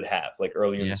probably could have, like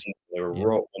earlier in the season.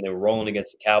 When they were rolling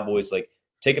against the Cowboys, like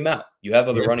take them out. You have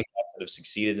other running backs that have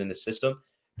succeeded in the system.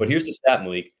 But here's the stat,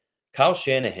 Malik. Kyle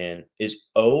Shanahan is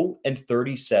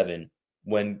 0-37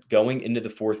 when going into the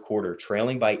fourth quarter,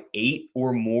 trailing by 8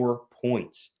 or more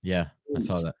points. Yeah. I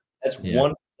saw that. That's Yeah.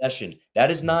 one possession.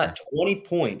 That is not 20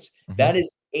 points. That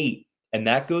is 8. And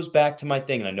that goes back to my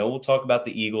thing. And I know we'll talk about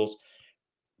the Eagles,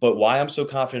 but why I'm so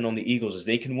confident on the Eagles is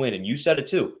they can win. And you said it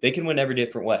too. They can win every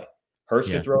different way. Hurts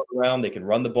can throw it around. They can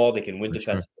run the ball. They can win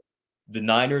defensively. Sure. The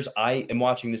Niners, I am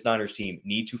watching this Niners team,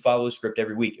 need to follow the script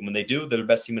every week. And when they do, they're the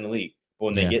best team in the league. But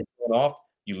when they get thrown off,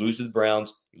 you lose to the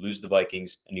Browns, you lose to the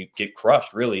Vikings, and you get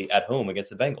crushed really at home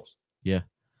against the Bengals. Yeah.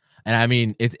 And I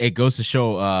mean, it goes to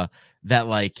show that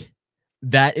like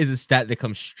that is a stat that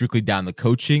comes strictly down the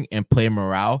coaching and player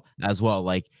morale as well.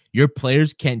 Like your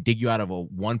players can't dig you out of a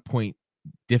 1 point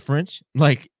difference.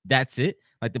 Like that's it.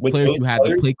 Like the players you have,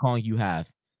 the play calling you have.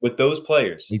 With those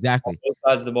players. Exactly. On both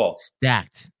sides of the ball.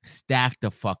 Stacked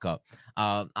the fuck up.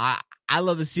 I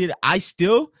love to see it.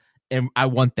 I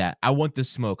want that. I want the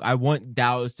smoke. I want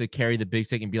Dallas to carry the big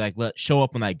stick and be like, show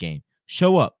up in that game.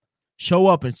 Show up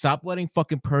and stop letting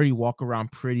fucking Purdy walk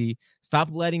around pretty. Stop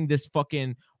letting this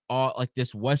fucking like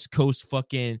this West Coast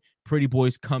fucking pretty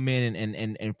boys come in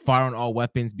and fire on all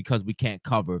weapons because we can't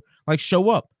cover. Like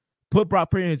show up. Put Brock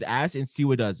Purdy in his ass and see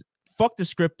what it does. Fuck the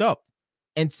script up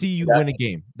and see you win a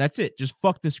game. That's it. Just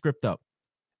fuck the script up.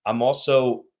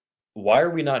 Why are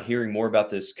we not hearing more about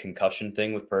this concussion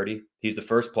thing with Purdy? He's the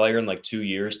first player in like 2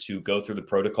 years to go through the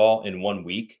protocol in 1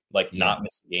 week, not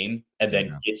miss a game, and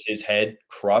then gets his head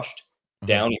crushed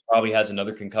down. He probably has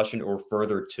another concussion or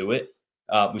further to it.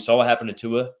 We saw what happened to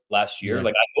Tua last year.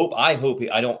 Like I hope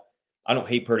I don't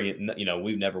hate Purdy.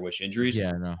 We never wish injuries.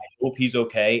 Yeah, no. I hope he's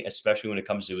okay, especially when it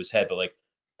comes to his head. But like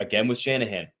again with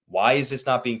Shanahan, why is this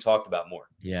not being talked about more?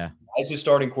 Yeah. Why is his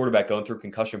starting quarterback going through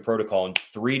concussion protocol in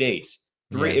 3 days?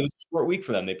 It was a short week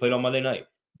for them. They played on Monday night.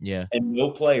 Yeah. And no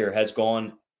player has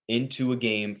gone into a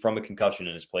game from a concussion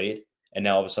and has played. And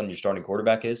now all of a sudden your starting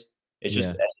quarterback is. It's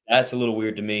just that's a little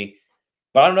weird to me.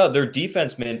 But I don't know. Their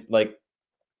defense, man, like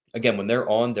again, when they're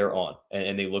on,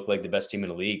 and they look like the best team in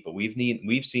the league. But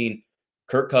we've seen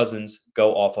Kirk Cousins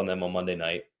go off on them on Monday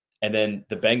night. And then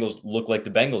the Bengals look like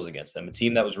the Bengals against them, a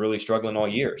team that was really struggling all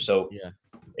year. So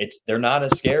they're not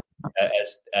as scary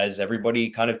as everybody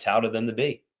kind of touted them to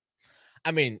be.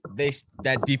 I mean,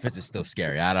 that defense is still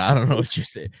scary. I don't know what you're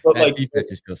saying. But that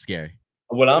defense is still scary.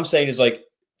 What I'm saying is like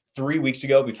 3 weeks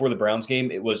ago before the Browns game,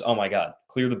 it was, oh my God,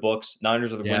 clear the books.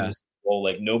 Niners are the win this bowl.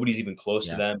 Like nobody's even close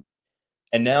to them.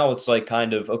 And now it's like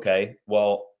kind of, okay,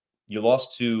 well, you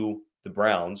lost to the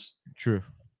Browns. True.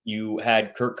 You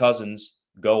had Kirk Cousins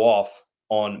go off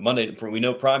on Monday. We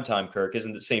know primetime Kirk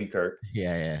isn't the same Kirk.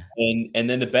 Yeah. And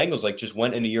then the Bengals like just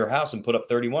went into your house and put up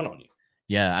 31 on you.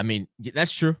 Yeah, I mean,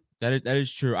 that's true. That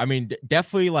is true. I mean,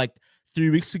 definitely like 3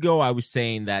 weeks ago, I was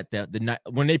saying that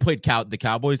when they played the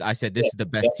Cowboys, I said this is the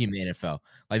best team in the NFL.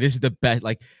 Like this is the best.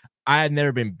 Like I had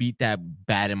never been beat that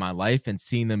bad in my life, and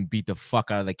seeing them beat the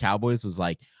fuck out of the Cowboys was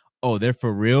like, oh, they're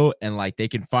for real, and like they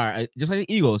can fire just like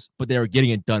the Eagles, but they were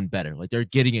getting it done better. Like they're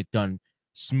getting it done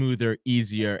smoother,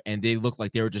 easier, and they looked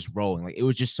like they were just rolling. Like it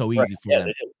was just so Right. easy for Yeah,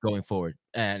 them going forward,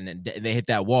 and they hit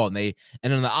that wall, and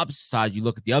on the opposite side, you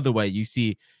look at the other way, you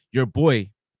see your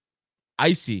boy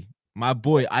Icy, my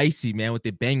boy Icy, man, with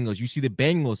the Bengals. You see the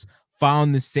Bengals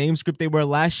found the same script they were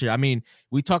last year. I mean,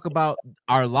 we talk about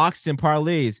our locks and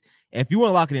parlays. If you want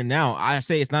to lock it in now, I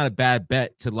say it's not a bad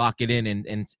bet to lock it in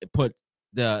and put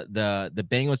the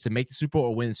Bengals to make the Super Bowl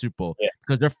or win the Super Bowl, yeah,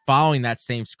 because they're following that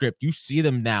same script. You see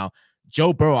them now.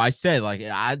 Joe Burrow, I said, like,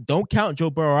 I don't count Joe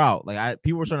Burrow out. Like,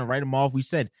 people were trying to write him off. We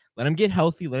said, let him get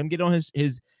healthy, let him get on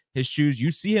his shoes.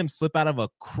 You see him slip out of a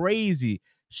crazy,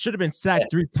 should have been yeah.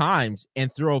 sacked 3 times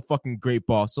and throw a fucking great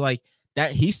ball. So like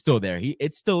that, he's still there.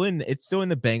 It's still in the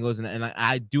Bengals, and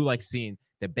I do like seeing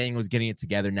the Bengals getting it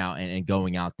together now and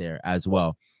going out there as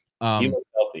well. He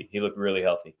looked healthy. He looked really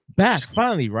healthy. Back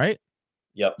finally, right?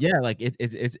 Yep. Yeah, like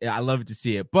it's I love it to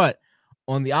see it. But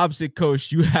on the opposite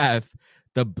coast, you have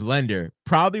the blender,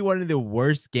 probably one of the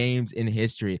worst games in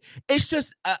history. It's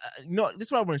just no, this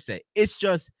is what I want to say. It's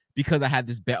just because I had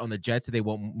this bet on the Jets that they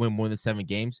won't win more than 7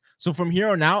 games. So from here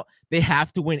on out, they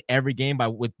have to win every game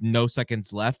with no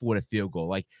seconds left with a field goal.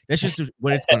 Like that's just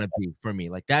what it's gonna be for me.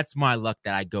 Like that's my luck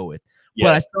that I go with. Yeah.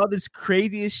 But I saw this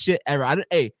craziest shit ever.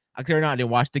 I clear or not, I didn't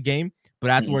watch the game, but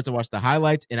afterwards I watched the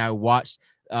highlights and I watched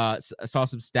saw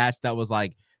some stats that was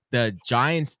like the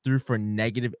Giants threw for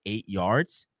 -8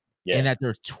 yards, and that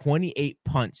there's 28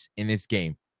 punts in this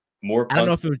game. More punts. I don't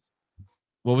know if it was,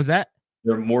 what was that?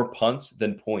 There are more punts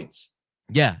than points.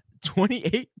 Yeah,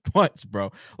 28 punts,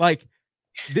 bro. Like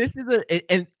this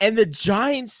is and the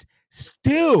Giants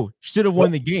still should have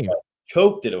won the game.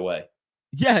 Choked it away.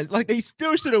 Yeah, like they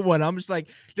still should have won. I'm just like,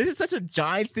 this is such a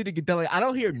Giants thing to get done. Like, I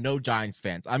don't hear no Giants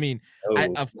fans. I mean,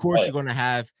 of course you're gonna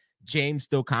have James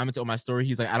still comments on my story.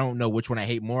 He's like, I don't know which one I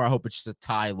hate more. I hope it's just a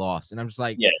tie loss. And I'm just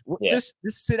like, just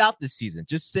sit out this season.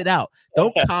 Just sit out.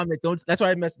 Don't comment. Don't. That's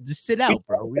why I messaged. Just sit out,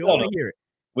 bro. We don't want to hear it.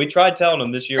 We tried telling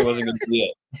them this year wasn't going to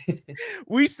be it.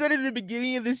 We said at the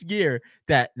beginning of this year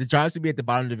that the Giants would be at the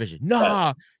bottom of the division.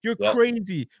 Nah, you're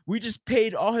crazy. We just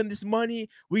paid all him this money.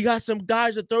 We got some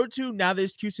guys to throw to. Now the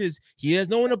excuse is he has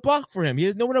no one to block for him. He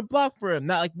has no one to block for him.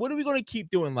 Not like, what are we going to keep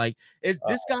doing? Like, this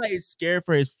guy is scared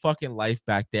for his fucking life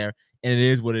back there, and it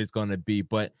is what it's going to be.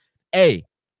 But hey,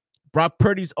 Brock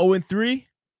Purdy's 0-3.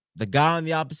 The guy on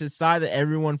the opposite side that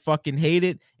everyone fucking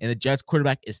hated, and the Jets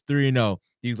quarterback is 3-0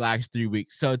 these last 3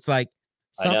 weeks. So it's like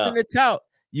something to tout.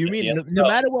 You mean no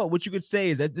matter what you could say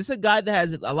is that this is a guy that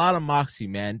has a lot of moxie,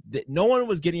 man. That no one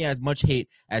was getting as much hate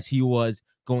as he was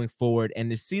going forward, and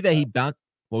to see that he bounced.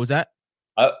 What was that?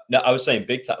 No, I was saying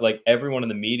big time. Like everyone in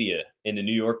the media, in the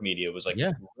New York media, was like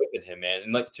ripping him, man.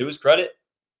 And like to his credit,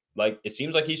 like it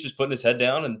seems like he's just putting his head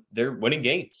down, and they're winning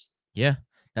games. Yeah,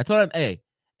 that's what I'm.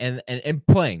 And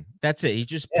playing. That's it. He's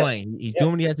just playing. He's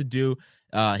doing what he has to do.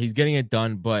 He's getting it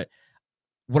done. But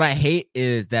what I hate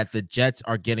is that the Jets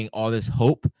are getting all this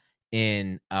hope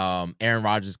in Aaron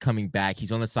Rodgers coming back.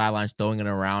 He's on the sidelines throwing it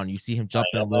around. You see him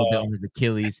jumping a little bit on his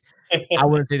Achilles. I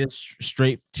wouldn't say this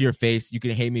straight to your face. You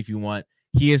can hate me if you want.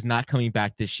 He is not coming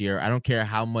back this year. I don't care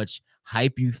how much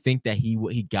hype you think that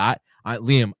he got.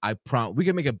 Liam, I promise we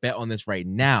can make a bet on this right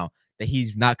now that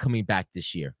he's not coming back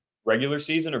this year. Regular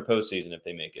season or postseason if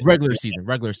they make it? Regular season.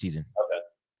 Okay.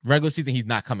 Regular season, he's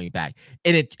not coming back.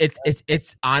 And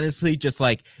it's honestly just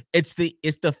like it's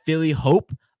the Philly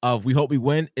hope of we hope we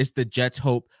win. It's the Jets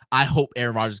hope. I hope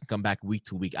Aaron Rodgers can come back week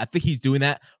to week. I think he's doing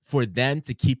that for them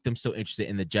to keep them so interested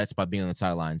in the Jets by being on the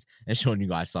sidelines and showing you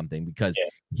guys something, because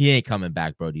he ain't coming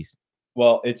back, Brodies.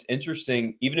 Well, it's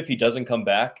interesting. Even if he doesn't come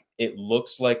back, it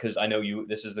looks like, because I know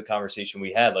this is the conversation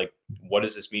we had, like, what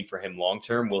does this mean for him long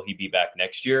term? Will he be back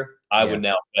next year? I would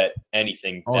now bet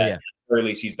anything that or at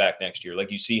least he's back next year.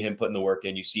 Like, you see him putting the work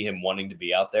in, you see him wanting to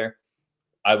be out there.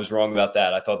 I was wrong about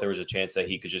that. I thought there was a chance that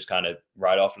he could just kind of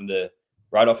ride off into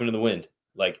the wind,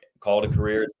 like call it a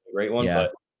career. It's a great one,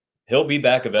 but he'll be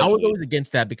back eventually. I was always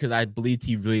against that because I believed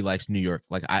he really likes New York.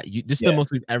 Like this is the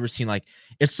most we've ever seen. Like,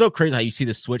 it's so crazy how you see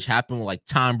the switch happen with like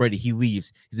Tom Brady. He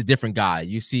leaves, he's a different guy.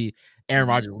 You see Aaron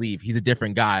Rodgers leave, he's a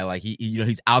different guy. Like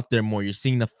he's out there more. You're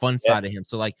seeing the fun side of him.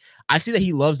 So like I see that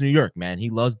he loves New York, man.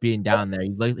 He loves being down there.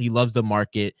 He loves the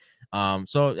market.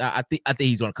 So I think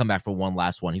he's gonna come back for one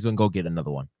last one. He's gonna go get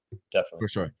another one. Definitely for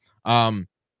sure.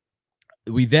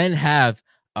 We then have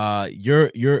how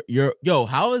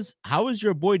is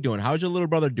your boy doing? How's your little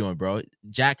brother doing, bro?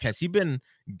 Jack, has he been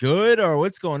good, or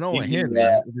what's going on with him,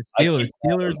 man? The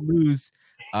Steelers lose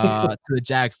to the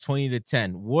Jags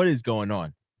 20-10. What is going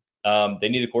on? They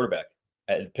need a quarterback.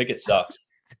 Pickett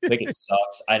sucks. Pickett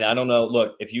sucks. I don't know.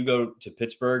 Look, if you go to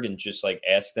Pittsburgh and just like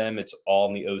ask them, it's all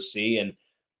in the OC, and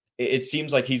it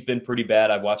seems like he's been pretty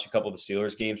bad. I've watched a couple of the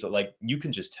Steelers games, but like you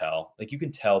can just tell, like you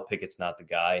can tell Pickett's not the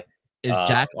guy. Is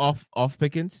Jack off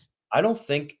Pickens? I don't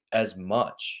think as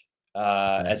much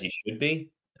Okay. as he should be.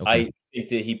 Okay. I think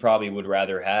that he probably would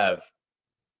rather have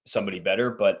somebody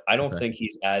better, but I don't Okay. think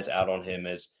he's as out on him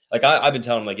as like I've been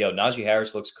telling him like, yo, Najee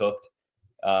Harris looks cooked.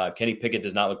 Kenny Pickett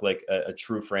does not look like a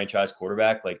true franchise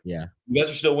quarterback. Like, Yeah. you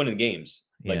guys are still winning games.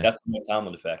 Like, Yeah. that's the Mike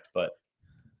Tomlin effect. But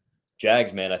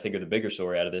Jags, man, I think are the bigger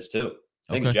story out of this too.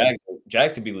 I think Okay.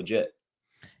 Jags could be legit.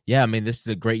 Yeah, I mean, this is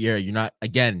a great year. You're not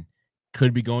again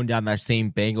could be going down that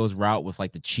same Bengals route with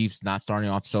like the Chiefs not starting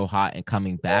off so hot and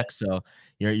coming back. So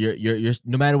you're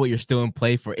no matter what, you're still in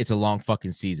play for. It's a long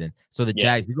fucking season. So the Yeah,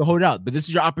 Jags, you can hold out, but this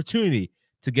is your opportunity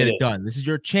to get it it is. done. This is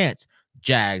your chance,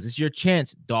 Jags. This is your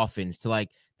chance, Dolphins, to like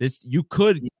this. You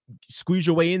could squeeze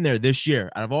your way in there this year.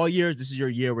 Out of all years, this is your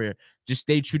year where just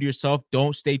stay true to yourself.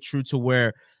 Don't stay true to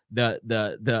where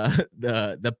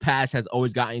the past has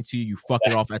always gotten to you. You fuck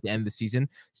it off at the end of the season.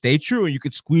 Stay true, and you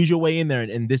could squeeze your way in there,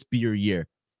 and this be your year.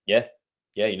 Yeah.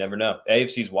 Yeah, you never know.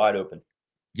 AFC's wide open.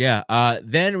 Yeah.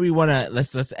 Then we want to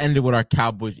let's end it with our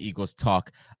Cowboys Eagles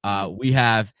talk. We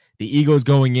have the Eagles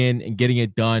going in and getting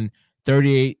it done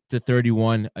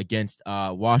 38-31 against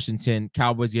Washington.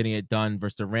 Cowboys getting it done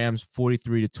versus the Rams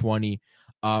 43-20.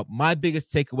 My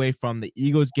biggest takeaway from the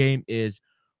Eagles game is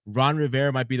Ron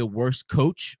Rivera might be the worst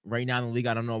coach right now in the league.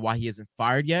 I don't know why he hasn't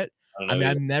fired yet. I mean,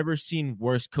 either. I've never seen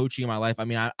worse coaching in my life. I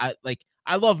mean,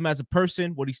 I love him as a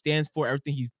person, what he stands for,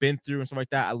 everything he's been through and stuff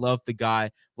like that. I love the guy,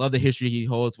 love the history he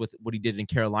holds with what he did in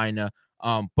Carolina.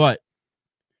 But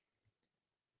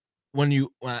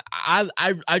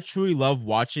I truly love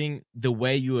watching the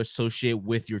way you associate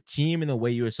with your team and the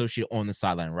way you associate on the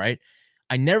sideline, right?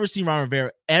 I never see Ron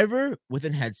Rivera ever with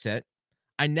a headset.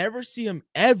 I never see him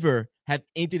ever have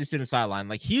anything to sit on the sideline.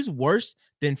 Like he's worse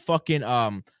than fucking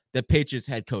the Patriots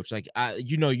head coach. Like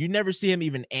you never see him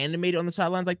even animated on the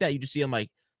sidelines like that. You just see him like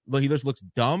look, he just looks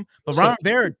dumb. But Ron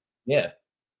Rivera, yeah,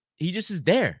 he just is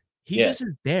there. He Yeah. just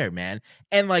is there, man.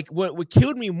 And like what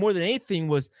killed me more than anything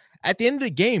was at the end of the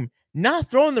game, not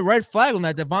throwing the red flag on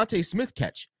that Devontae Smith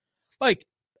catch. Like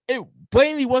it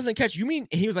blatantly wasn't a catch. You mean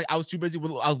he was like, I was too busy.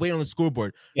 I was waiting on the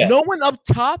scoreboard. Yeah. No one up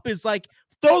top is like,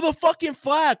 throw the fucking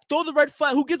flag. Throw the red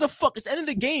flag. Who gives a fuck? It's the end of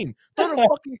the game. Throw the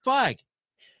fucking flag.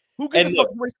 Who gives a fuck?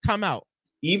 Waste timeout.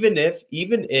 Even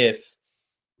if,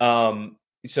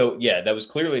 so yeah, that was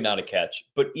clearly not a catch.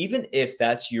 But even if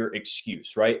that's your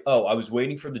excuse, right? Oh, I was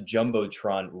waiting for the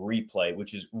Jumbotron replay,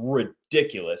 which is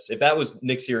ridiculous. If that was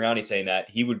Nick Sirianni saying that,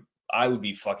 I would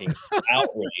be fucking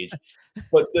outraged.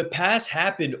 But the pass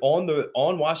happened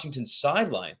on Washington's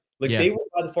sideline. Like they were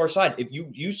by the far side. If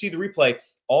you see the replay,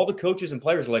 all the coaches and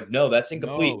players are like, no, that's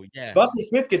incomplete. No, yes. Buffy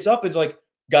Smith gets up and is like,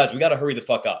 guys, we got to hurry the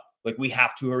fuck up. Like, we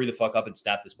have to hurry the fuck up and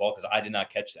snap this ball because I did not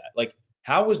catch that. Like,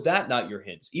 how was that not your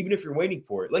hints? Even if you're waiting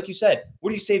for it. Like you said,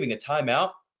 what are you saving? A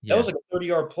timeout? That was like a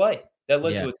 30-yard play that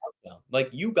led to a touchdown. Like,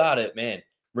 you got it, man.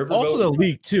 Also the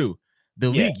league, too. The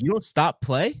league, you don't stop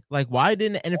play? Like, why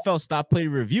didn't the NFL stop play to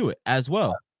review it as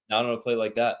well? Not on a play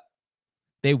like that.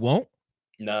 They won't?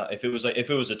 No, if it was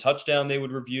a touchdown, they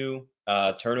would review.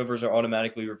 Turnovers are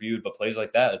automatically reviewed, but plays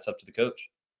like that, it's up to the coach.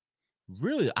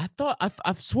 Really? I thought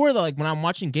I've swore that like when I'm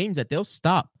watching games that they'll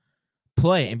stop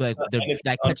play and be like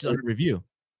that catch is under review.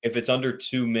 If it's under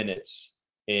 2 minutes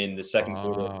in the second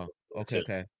quarter,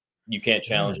 okay, you can't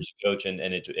challenge as a coach, and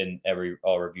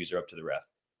all reviews are up to the ref.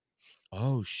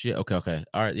 Oh shit. Okay.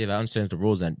 All right. Yeah, that understands the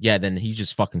rules then. Yeah, then he's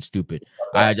just fucking stupid.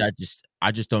 I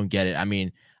just don't get it. I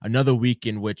mean, another week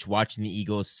in which watching the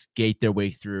Eagles skate their way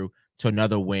through to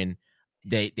another win.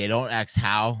 They don't ask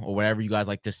how or whatever you guys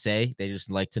like to say. They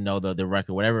just like to know the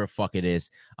record, whatever the fuck it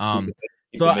is.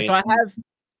 So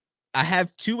I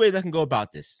have two ways I can go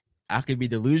about this. I could be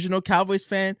delusional Cowboys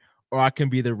fan, or I can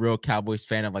be the real Cowboys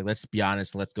fan. I'm like, let's be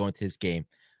honest, let's go into this game.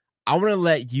 I want to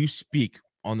let you speak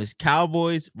on this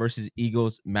Cowboys versus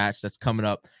Eagles match that's coming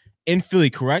up in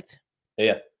Philly, correct?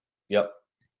 Yeah. Yep.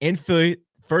 In Philly,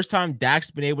 first time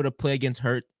Dak's been able to play against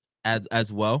Hurt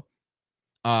as well.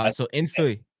 So in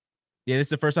Philly. Yeah, this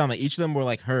is the first time like each of them were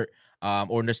like hurt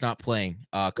or just not playing.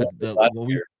 Because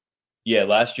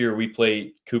last year we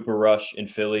played Cooper Rush in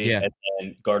Philly, and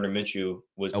then Gardner Minshew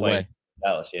was playing in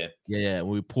Dallas. Yeah. When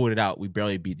we pulled it out, we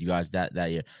barely beat you guys that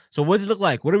year. So what does it look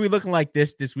like? What are we looking like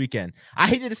this weekend? I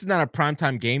hate that this is not a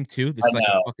primetime game too. This is like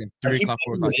a fucking 3 o'clock,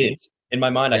 4 o'clock game. In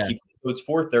my mind, I keep so it's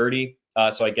 4:30.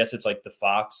 So I guess it's like the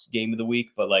Fox game of the week,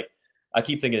 but like I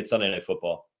keep thinking it's Sunday Night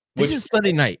Football. This is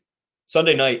Sunday night.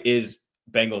 Sunday night is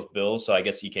Bengals Bills, so I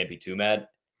guess you can't be too mad.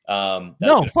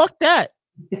 No, fuck that.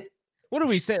 What do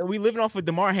we say? Are we living off of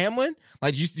DeMar Hamlin?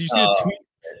 Like, did you see the tweet?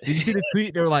 Did you see the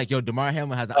tweet? They were like, "Yo, DeMar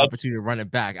Hamlin has an opportunity to run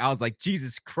it back." I was like,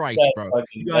 "Jesus Christ, bro!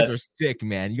 You guys are sick,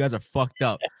 man. You guys are fucked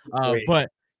up." But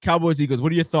Cowboys Eagles,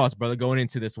 what are your thoughts, brother, going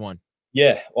into this one?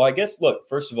 Yeah, well, I guess look.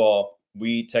 First of all,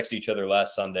 we texted each other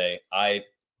last Sunday. I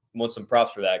want some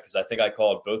props for that because I think I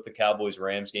called both the Cowboys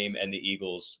Rams game and the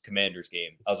Eagles Commanders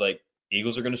game. I was like,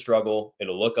 Eagles are going to struggle.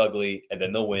 It'll look ugly, and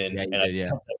then they'll win. Yeah, and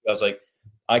I was like,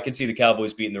 I can see the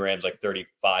Cowboys beating the Rams like 35-3.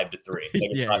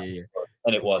 Like,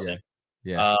 and it wasn't.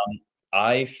 Yeah.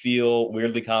 I feel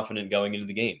weirdly confident going into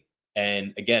the game.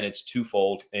 And again, it's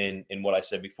twofold in what I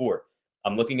said before.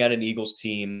 I'm looking at an Eagles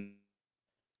team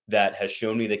that has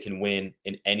shown me they can win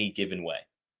in any given way.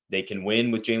 They can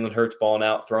win with Jalen Hurts balling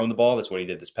out, throwing the ball. That's what he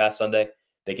did this past Sunday.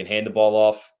 They can hand the ball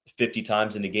off 50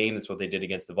 times in the game. That's what they did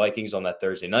against the Vikings on that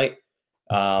Thursday night.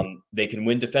 They can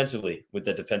win defensively with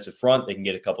the defensive front. They can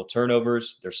get a couple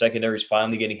turnovers. Their secondary is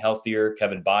finally getting healthier.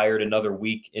 Kevin Byard, another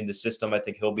week in the system. I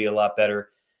think he'll be a lot better.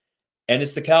 And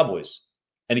it's the Cowboys.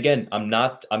 And again,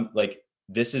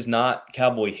 this is not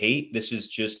Cowboy hate. This is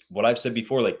just what I've said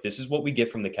before. Like, this is what we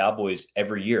get from the Cowboys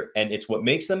every year. And it's what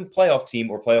makes them playoff team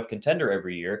or playoff contender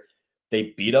every year.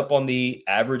 They beat up on the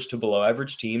average to below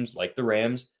average teams like the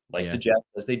Rams, like the Jets,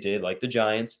 as they did, like the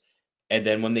Giants. And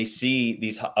then when they see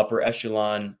these upper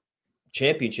echelon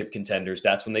championship contenders,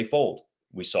 that's when they fold.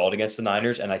 We saw it against the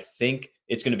Niners, and I think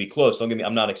it's going to be close. Don't get me,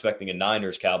 I'm not expecting a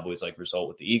Niners-Cowboys like result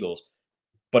with the Eagles.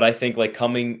 But I think like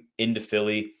coming into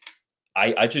Philly,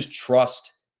 I just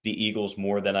trust the Eagles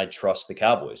more than I trust the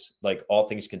Cowboys. Like, all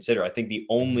things considered, I think the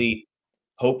only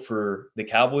hope for the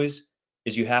Cowboys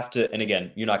is you have to, and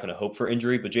again, you're not going to hope for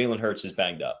injury, but Jalen Hurts is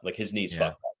banged up. Like, his knee's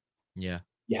fucked up. Yeah.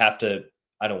 You have to,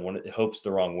 I don't want to, hope's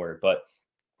the wrong word, but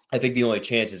I think the only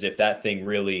chance is if that thing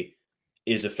really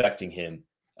is affecting him.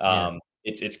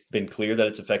 It's been clear that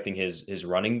it's affecting his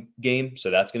running game, so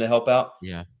that's going to help out.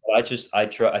 Yeah. But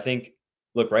I think,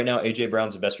 look, right now, AJ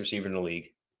Brown's the best receiver in the league.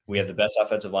 We have the best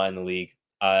offensive line in the league.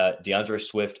 DeAndre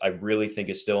Swift, I really think,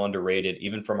 is still underrated,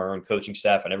 even from our own coaching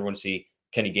staff. I never want to see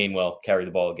Kenny Gainwell carry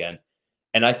the ball again.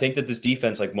 And I think that this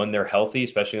defense, like when they're healthy,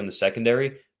 especially in the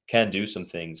secondary, can do some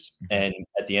things. Mm-hmm. And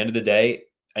at the end of the day,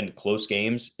 in close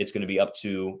games, it's going to be up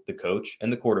to the coach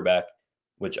and the quarterback,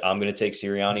 which I'm going to take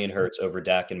Sirianni and Hurts over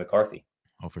Dak and McCarthy.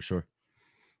 Oh, for sure.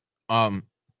 I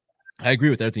agree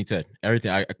with everything you said.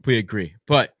 Everything, I completely agree.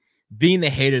 But being the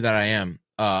hater that I am,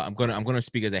 I'm gonna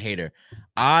speak as a hater.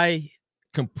 I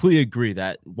completely agree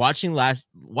that watching last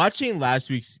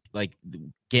week's like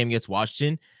game against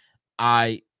Washington,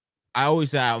 I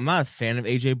always say I'm not a fan of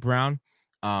AJ Brown,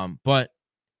 but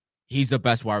he's the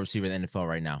best wide receiver in the NFL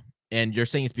right now. And you're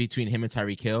saying it's between him and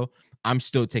Tyreek Hill. I'm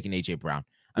still taking AJ Brown.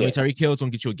 I mean, Tyreek Hill is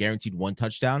going to get you a guaranteed one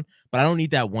touchdown, but I don't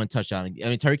need that one touchdown. I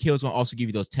mean, Tyreek Hill is going to also give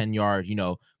you those 10-yard,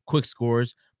 quick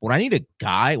scores. But when I need a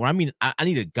guy, I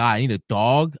need a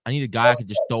dog, I need a guy I can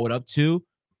just throw it up to.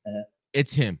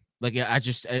 It's him. Like, I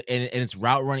just, and it's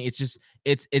route running. It's just,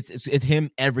 it's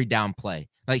him every down play.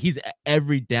 Like, he's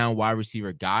every down wide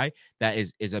receiver guy that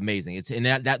is amazing. It's and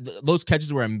that those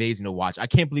catches were amazing to watch. I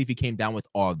can't believe he came down with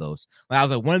all of those. Like, I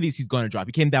was like, one of these he's going to drop.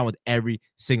 He came down with every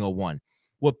single one.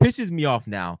 What pisses me off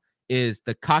now is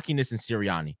the cockiness in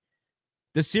Sirianni.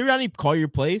 Does Sirianni call your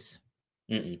plays?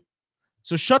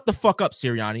 So shut the fuck up,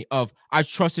 Sirianni. Of I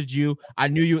trusted you, I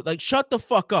knew you. Like, shut the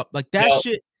fuck up. Like, that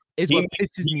shit is what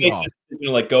pisses me off.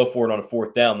 Like, go for it on a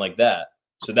fourth down like that.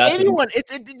 So that's anyone.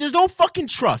 There's no fucking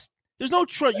trust. There's no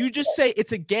trust. You just say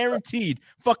it's a guaranteed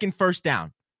fucking first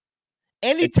down.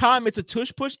 Anytime it's a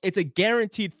tush push, it's a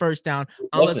guaranteed first down.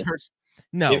 Unless Hurts.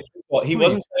 No. He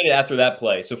wasn't saying it after that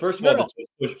play. So first of all, the tush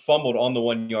push fumbled on the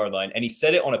 1 yard line, and he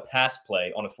said it on a pass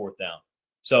play on a fourth down.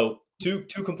 So two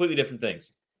completely different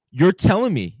things. You're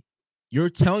telling me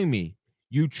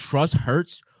you trust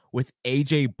Hurts with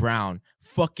AJ Brown,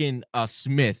 fucking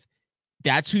Smith.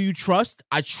 That's who you trust?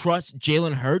 I trust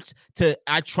Jalen Hurts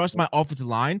I trust my offensive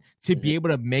line to be able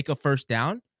to make a first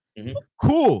down.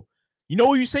 Cool. You know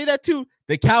who you say that to?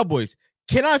 The Cowboys.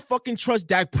 Can I fucking trust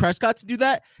Dak Prescott to do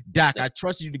that? Dak, I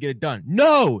trust you to get it done.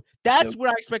 No, that's what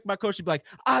I expect my coach to be like.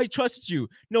 I trusted you,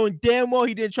 knowing damn well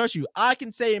he didn't trust you. I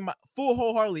can say in my full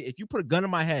wholeheartedly, if you put a gun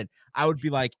in my head, I would be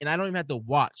like, and I don't even have to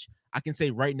watch. I can say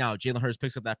right now, Jalen Hurts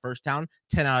picks up that first down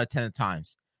 10 out of 10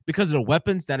 times because of the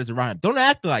weapons that is around him. Don't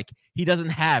act like he doesn't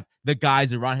have the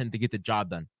guys around him to get the job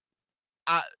done.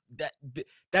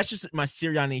 That's just my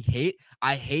Sirianni hate.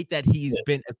 I hate that he's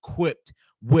been equipped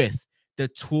with the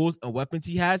tools and weapons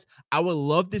he has, I would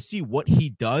love to see what he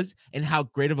does and how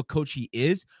great of a coach he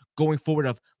is going forward.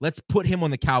 Of let's put him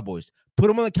on the Cowboys. Put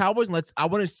him on the Cowboys and I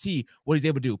want to see what he's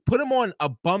able to do. Put him on a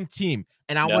bum team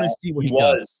and I want to see what he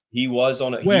does. He was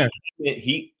on a Where?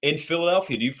 He in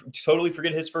Philadelphia. Do you totally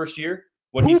forget his first year?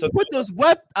 When who put those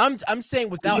weapons? I'm saying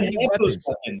without any weapons.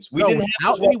 We didn't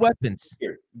have any weapons.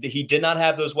 He did not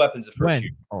have those weapons the first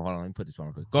year. Oh, hold on. Let me put this on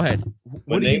real quick. Go ahead.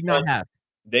 What did he not have?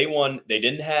 They won. They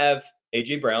didn't have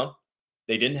A.J. Brown.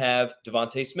 They didn't have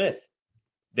Devontae Smith.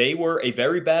 They were a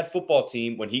very bad football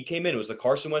team when he came in. It was the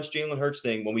Carson Wentz, Jalen Hurts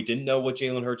thing when we didn't know what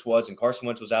Jalen Hurts was and Carson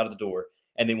Wentz was out of the door.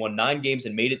 And they won 9 games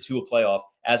and made it to a playoff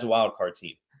as a wild card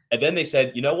team. And then they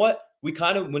said, you know what? We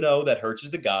kind of know that Hurts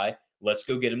is the guy. Let's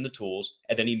go get him the tools.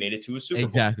 And then he made it to a Super Bowl.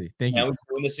 Exactly. Thank you. Now he's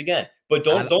doing this again. But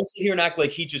don't sit here and act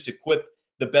like he just equipped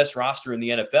the best roster in the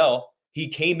NFL. He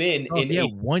came in you're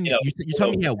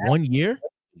telling me he had 1 year?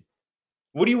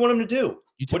 What do you want him to do?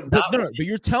 But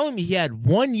you're telling me he had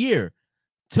 1 year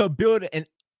to build an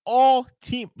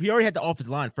all-team. He already had the offensive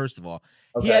line, first of all.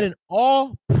 Okay. He had an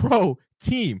all-pro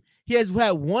team. He has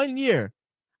had 1 year.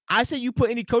 I say you put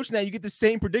any coach in that, you get the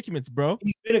same predicaments, bro.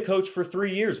 He's been a coach for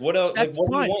 3 years. What else? That's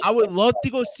fine. I would love to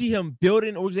go see him build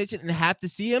an organization and have to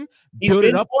see him build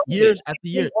it up years after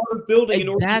years.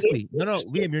 Exactly. No,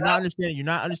 Liam, you're not understanding. You're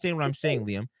not understanding what I'm saying,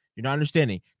 Liam. You're not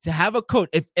understanding. To have a coach,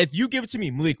 if you give it to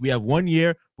me, Malik, we have 1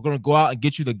 year. We're going to go out and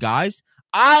get you the guys.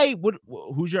 I would.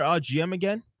 Who's your GM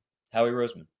again? Howie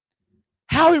Roseman.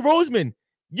 Howie Roseman.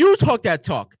 You talk that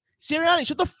talk. Sirianni,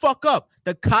 shut the fuck up.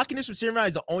 The cockiness from Sirianni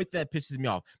is the only thing that pisses me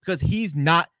off because he's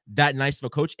not that nice of a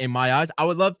coach in my eyes. I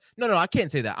would love. No, I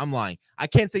can't say that. I'm lying. I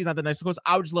can't say he's not that nice of a coach.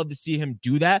 I would just love to see him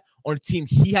do that on a team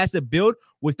he has to build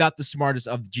without the smartest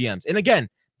of the GMs. And again,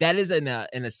 that is in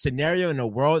a scenario in a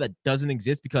world that doesn't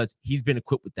exist because he's been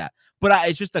equipped with that. But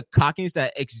it's just the cockiness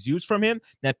that exudes from him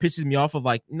that pisses me off. Of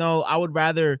like, no, I would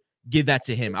rather give that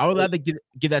to him. I would rather give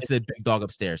that to the big dog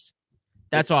upstairs.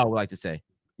 That's all I would like to say.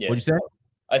 Yeah. What'd you say?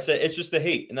 I said it's just the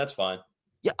hate, and that's fine.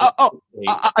 Yeah.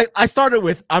 I started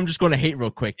with I'm just going to hate real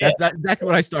quick. That's exactly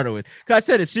what I started with. Because I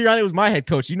said if Sirianni was my head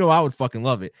coach, I would fucking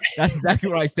love it. That's exactly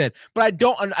what I said. But I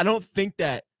don't think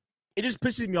that. It just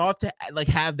pisses me off to like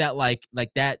have that like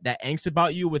that angst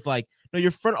about you with like, no,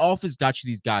 your front office got you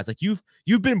these guys. Like you've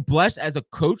been blessed as a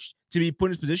coach to be put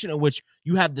in this position in which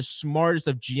you have the smartest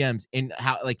of GMs in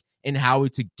how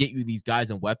to get you these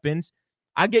guys and weapons.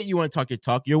 I get you want to talk your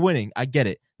talk. You're winning. I get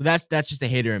it. But that's just a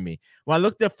hater in me. When I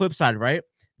look at the flip side, right?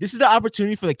 This is the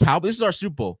opportunity for the Cowboys. This is our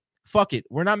Super Bowl. Fuck it.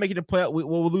 We're not making the playoff.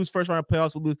 We'll lose first round of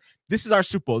playoffs. We'll lose. This is our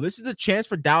Super Bowl. This is the chance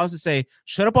for Dallas to say,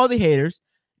 shut up all the haters.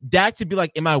 Dak to be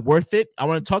like, am I worth it? I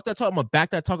want to talk that talk. I'm going to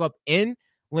back that talk up in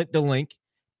the link.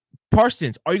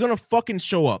 Parsons, are you going to fucking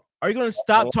show up? Are you going to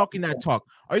stop talking that talk?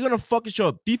 Are you going to fucking show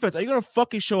up? Defense, are you going to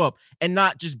fucking show up and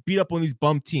not just beat up on these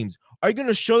bum teams? Are you going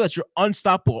to show that you're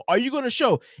unstoppable? Are you going to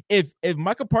show if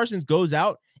Micah Parsons goes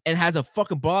out and has a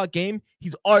fucking ball out game,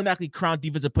 he's automatically crowned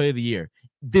Defensive Player of the Year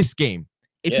this game.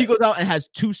 If he goes out and has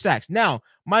 2 sacks. Now,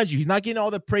 mind you, he's not getting all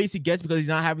the praise he gets because he's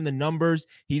not having the numbers.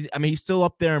 He's still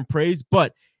up there in praise,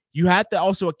 but you have to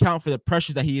also account for the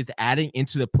pressures that he is adding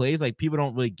into the plays. Like, people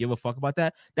don't really give a fuck about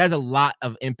that. That has a lot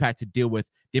of impact to deal with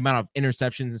the amount of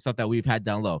interceptions and stuff that we've had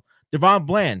down low. Devon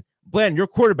Bland, your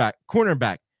cornerback.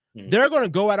 They're going to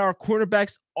go at our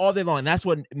cornerbacks all day long. And that's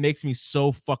what makes me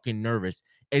so fucking nervous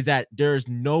is that there's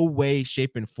no way,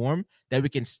 shape, and form that we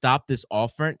can stop this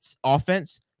offense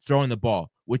throwing the ball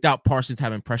without Parsons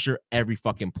having pressure every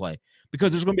fucking play.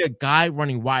 Because there's going to be a guy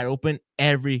running wide open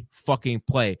every fucking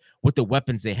play with the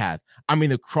weapons they have. I mean,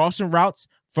 the crossing routes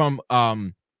from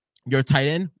your tight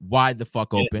end, wide the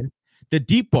fuck open. The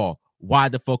deep ball,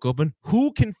 wide the fuck open.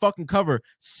 Who can fucking cover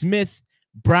Smith,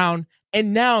 Brown,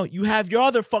 and now you have your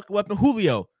other fucking weapon,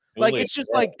 Julio. Like, it's just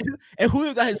like, and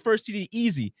Julio got his first TD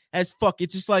easy as fuck.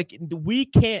 It's just like, we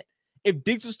can't, if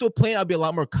Diggs was still playing, I'd be a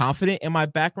lot more confident in my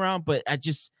background, but I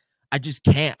just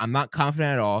can't. I'm not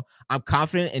confident at all. I'm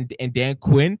confident in Dan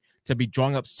Quinn to be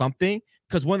drawing up something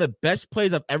because one of the best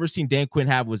plays I've ever seen Dan Quinn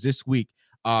have was this week.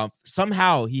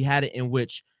 Somehow he had it in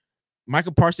which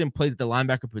Michael Parsons plays at the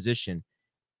linebacker position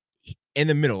in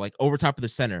the middle, like over top of the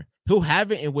center. He'll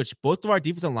have it in which both of our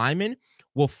defensive linemen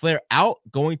will flare out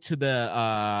going to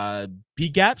the B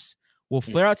gaps,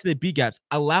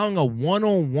 allowing a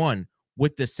one-on-one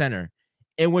with the center,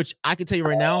 in which I can tell you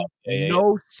right now,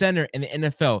 no center in the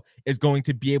NFL is going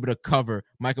to be able to cover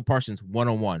Michael Parsons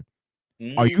one-on-one.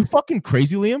 Are you fucking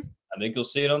crazy, Liam? I think you'll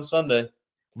see it on Sunday.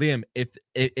 Liam,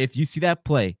 if you see that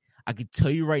play, I can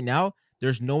tell you right now,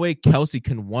 there's no way Kelsey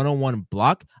can one-on-one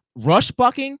block. Rush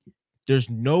blocking, there's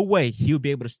no way he'll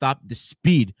be able to stop the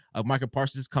speed of Micah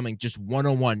Parsons coming just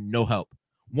one-on-one, no help.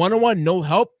 One-on-one, no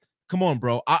help. Come on,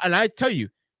 bro. And I tell you,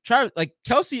 Travis, like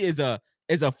Kelsey is a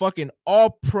fucking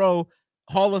all-pro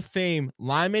Hall of Fame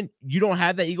lineman. You don't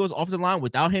have that Eagles offensive line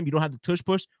without him. You don't have the tush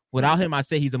push. Without him, I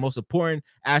say he's the most important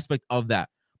aspect of that.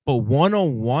 But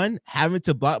one-on-one, having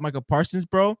to block Micah Parsons,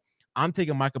 bro, I'm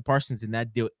taking Micah Parsons in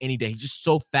that deal any day. He's just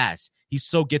so fast. He's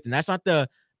so gifted. That's not the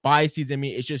biases in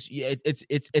me. It's just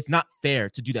it's not fair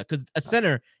to do that because a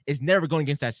center is never going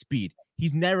against that speed.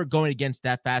 He's never going against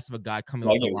that fast of a guy coming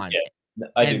off the line. Yeah.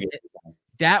 I do.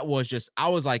 That was just, I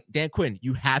was like, Dan Quinn,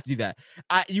 you have to do that.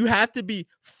 You have to be,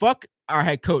 fuck our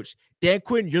head coach. Dan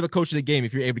Quinn, you're the coach of the game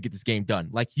if you're able to get this game done.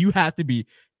 Like, you have to be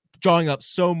drawing up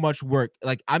so much work.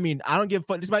 Like, I mean, I don't give a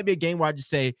fuck. This might be a game where I just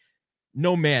say,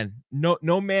 no man,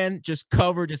 just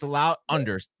cover, just allow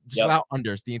unders, allow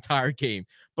unders the entire game.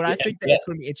 But I think that's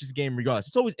going to be an interesting game regardless.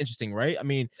 It's always interesting, right? I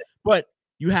mean, but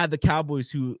you have the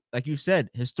Cowboys who, like you said,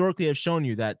 historically have shown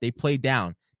you that they play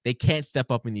down. They can't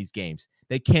step up in these games.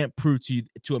 They can't prove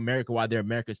to America why they're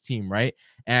America's team, right?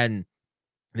 And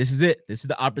this is it. This is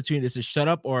the opportunity. This is shut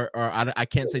up or I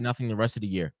can't say nothing the rest of the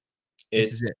year.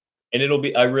 This is it. And it'll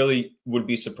be, I really would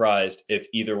be surprised if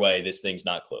either way this thing's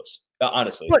not close.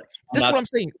 Honestly. But that's what I'm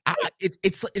saying.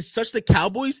 It's such the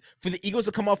Cowboys for the Eagles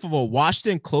to come off of a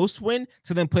Washington close win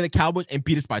to then play the Cowboys and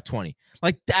beat us by 20.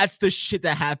 Like, that's the shit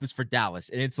that happens for Dallas.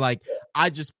 And it's like,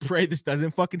 I just pray this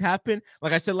doesn't fucking happen.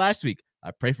 Like I said last week, I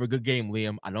pray for a good game,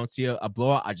 Liam. I don't see a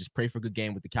blowout. I just pray for a good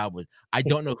game with the Cowboys. I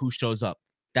don't know who shows up.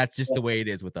 That's just the way it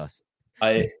is with us.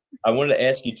 I wanted to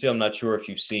ask you too. I'm not sure if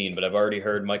you've seen, but I've already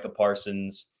heard Micah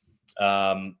Parsons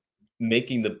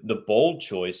making the bold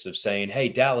choice of saying, "Hey,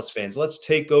 Dallas fans, let's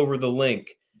take over the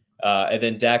link." And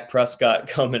then Dak Prescott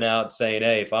coming out saying,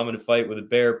 "Hey, if I'm going to fight with a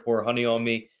bear, pour honey on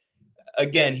me."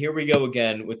 Again, here we go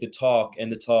again with the talk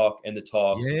and the talk and the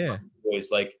talk. Yeah.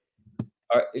 Boys, like,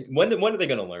 when are they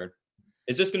going to learn?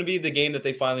 Is this going to be the game that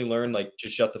they finally learn? Like,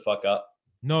 just shut the fuck up.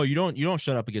 No, you don't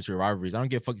shut up against your rivalries. I don't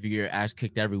give a fuck if you get your ass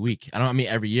kicked every week. I mean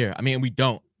every year. I mean, we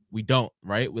don't,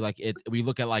 right? We like it. We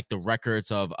look at like the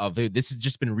records of this has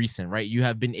just been recent, right? You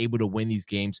have been able to win these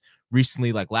games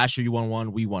recently. Like last year, you won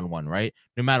one, we won one, right?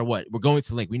 No matter what, we're going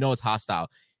to link. We know it's hostile.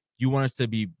 You want us to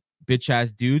be bitch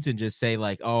ass dudes and just say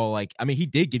like, oh, like, I mean, he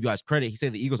did give you guys credit. He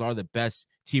said the Eagles are the best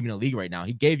team in the league right now.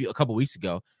 He gave you a couple weeks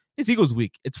ago. It's Eagles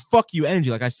week. It's fuck you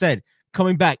energy. Like I said,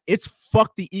 coming back, it's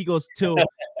fuck the Eagles till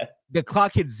the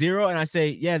clock hits 0, and I say,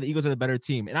 yeah, the Eagles are the better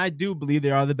team. And I do believe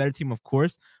they are the better team, of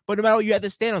course. But no matter what, you have to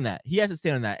stand on that. He has to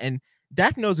stand on that. And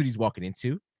Dak knows what he's walking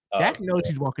into. Dak knows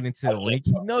he's walking into the link.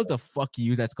 He knows the fuck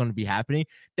you that's going to be happening.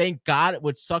 Thank God.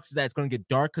 What sucks is that it's going to get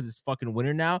dark because it's fucking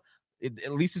winter now.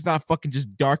 At least it's not fucking just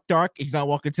dark. He's not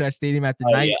walking to that stadium at the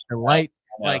night, the light.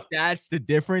 Like, that's the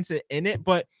difference in it.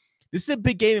 But this is a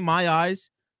big game in my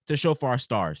eyes to show for our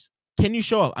stars. Can you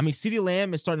show up? I mean, CeeDee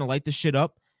Lamb is starting to light this shit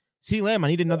up. CeeDee Lamb, I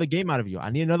need another game out of you.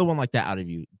 I need another one like that out of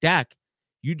you. Dak,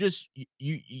 you just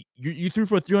you threw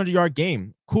for a 300-yard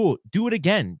game. Cool. Do it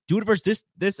again. Do it versus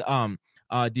this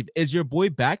is your boy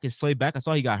back? Is Slay back? I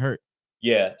saw he got hurt.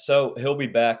 Yeah, so he'll be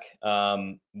back.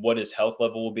 What his health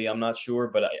level will be, I'm not sure,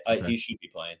 but he should be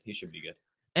playing. He should be good.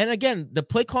 And again, the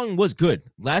play calling was good.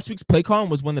 Last week's play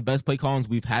calling was one of the best play callings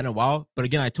we've had in a while. But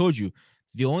again, I told you,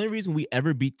 the only reason we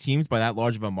ever beat teams by that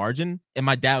large of a margin, and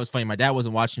my dad was funny. My dad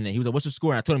wasn't watching it. He was like, "What's the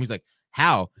score?" And I told him, he's like,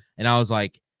 "How?" And I was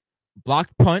like,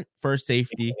 "Blocked punt for a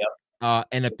safety,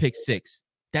 and a pick 6."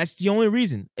 That's the only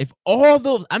reason. If all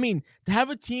those, I mean, to have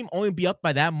a team only be up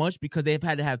by that much because they've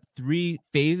had to have 3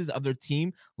 phases of their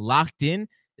team locked in,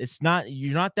 it's not.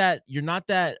 You're not that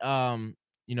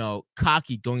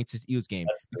cocky going into this Eagles game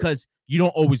because you don't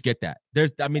always get that.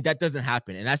 That doesn't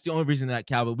happen. And that's the only reason that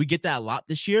Cowboys, we get that a lot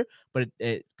this year, but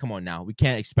come on now. We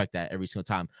can't expect that every single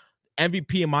time.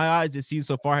 MVP in my eyes this season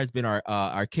so far has been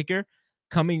our kicker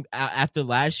coming after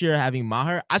last year having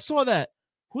Maher. I saw that.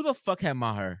 Who the fuck had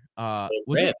Maher?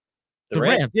 Was it the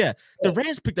Rams? Yeah. The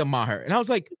Rams picked up Maher. And I was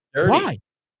like, why?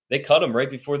 They cut him right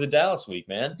before the Dallas week,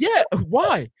 man. Yeah,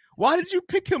 why? Why did you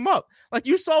pick him up? Like,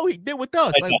 you saw what he did with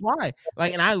us. Like, why?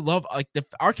 Like, and I love, like,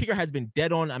 our kicker has been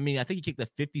dead on. I mean, I think he kicked a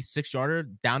 56-yarder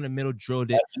down the middle,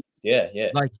 drilled it. Yeah.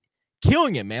 Like,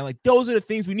 killing it, man. Like, those are the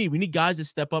things we need. We need guys to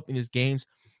step up in these games.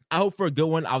 I hope for a good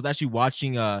one. I was actually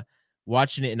watching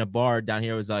it in a bar down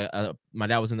here. It was my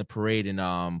dad was in the parade in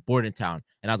Bordentown,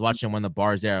 and I was watching one of the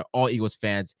bars there, all Eagles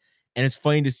fans. And it's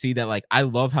funny to see that, like, I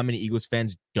love how many Eagles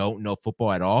fans don't know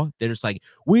football at all. They're just like,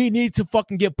 we need to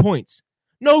fucking get points.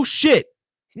 No shit.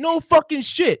 No fucking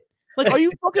shit. Like, are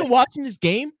you fucking watching this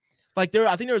game? Like,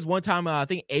 I think there was one time, I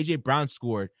think AJ Brown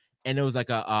scored, and it was like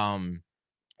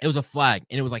It was a flag,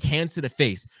 and it was like hands to the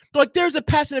face. They're like, there's a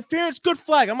pass interference, good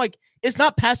flag. I'm like, it's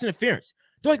not pass interference.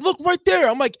 They're like, look right there.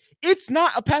 I'm like, it's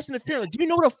not a pass interference. Like, do you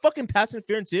know what a fucking pass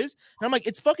interference is? And I'm like,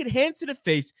 it's fucking hands to the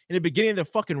face in the beginning of the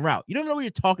fucking route. You don't know what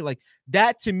you're talking. Like,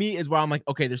 that to me is where I'm like,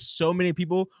 okay, there's so many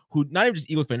people who, not even just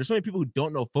Eagles fans, there's so many people who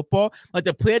don't know football. Like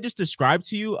the play I just described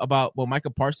to you about, well,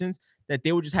 Micah Parsons, that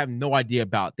they would just have no idea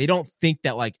about. They don't think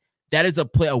that like that is a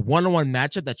one-on-one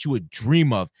matchup that you would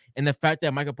dream of. And the fact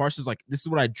that Micah Parsons like, this is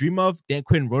what I dream of. Dan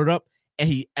Quinn wrote it up and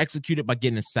he executed by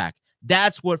getting a sack.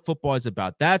 That's what football is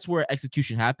about. That's where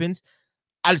execution happens.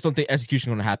 I just don't think execution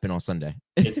is going to happen on Sunday.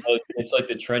 It's like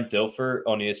the Trent Dilfer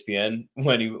on ESPN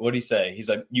when what'd he say? He's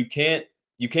like, you can't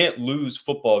lose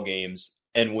football games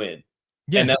and win.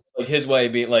 Yeah. And that's like his way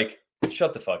of being like,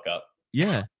 shut the fuck up.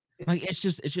 Yeah. Like it's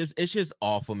just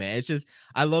awful, man. It's just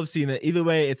I love seeing it. Either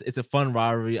way, it's a fun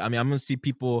rivalry. I mean, I'm gonna see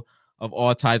people of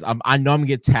all types. I know I'm gonna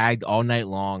get tagged all night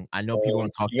long. I know people are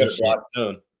gonna talk this shit.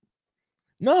 Tone.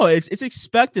 No, it's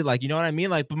expected. Like, you know what I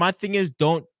mean? Like, but my thing is,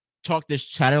 don't talk this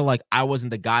chatter like I wasn't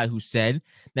the guy who said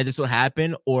that this will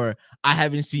happen, or I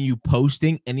haven't seen you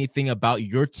posting anything about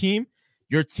your team.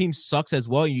 Your team sucks as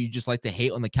well. You just like to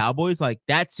hate on the Cowboys. Like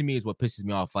that to me is what pisses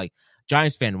me off. Like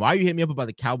Giants fan, why are you hitting me up about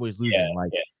the Cowboys losing?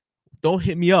 Don't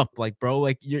hit me up, like, bro.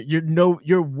 Like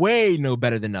you're way no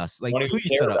better than us. Like, please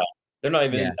shut up. They're not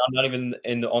even. Yeah. I'm not even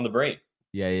on the brain.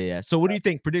 Yeah. So, what do you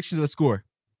think? Predictions of the score?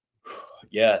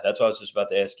 Yeah, that's what I was just about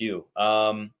to ask you.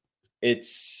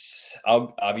 It's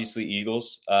obviously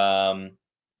Eagles.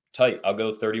 Tight. I'll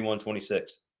go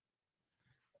 31-26.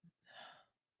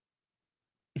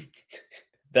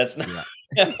 That's not.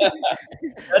 Yeah.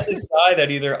 That's a sign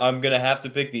that either I'm gonna have to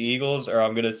pick the Eagles or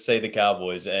I'm gonna say the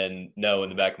Cowboys, and no, in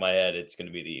the back of my head, it's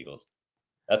gonna be the Eagles.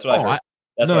 That's what I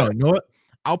heard. You know what?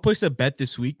 I'll place a bet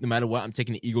this week. No matter what, I'm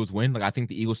taking the Eagles win. Like I think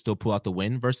the Eagles still pull out the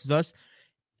win versus us.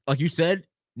 Like you said,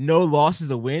 no loss is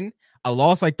a win. A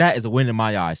loss like that is a win in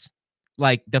my eyes.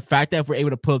 Like the fact that if we're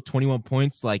able to put up 21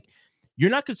 points, like you're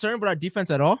not concerned about our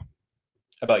defense at all.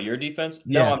 About your defense?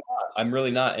 No, I'm not. I'm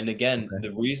really not. And again,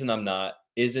 the reason I'm not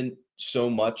isn't so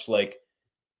much like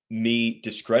me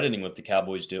discrediting what the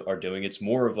Cowboys are doing. It's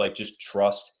more of like just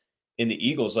trust in the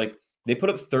Eagles. Like they put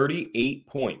up 38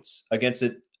 points against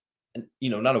it,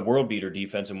 not a world beater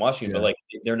defense in Washington, but like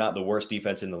they're not the worst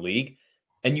defense in the league.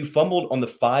 And you fumbled on the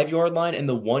 5-yard line and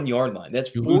the 1-yard line.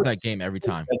 That's you lose that game every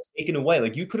time. That's taken away.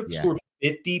 Like you could have scored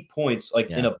 50 points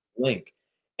in a blink.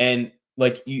 And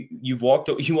like you walked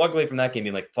away from that game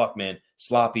being like, fuck, man,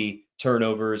 sloppy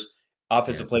turnovers,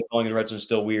 offensive play calling in the red zone is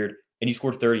still weird. And you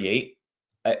scored 38.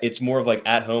 It's more of like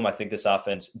at home. I think this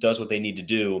offense does what they need to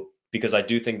do because I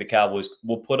do think the Cowboys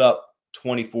will put up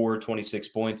 24, 26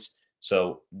 points.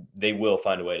 So they will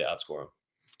find a way to outscore them.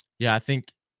 Yeah, I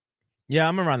think. Yeah,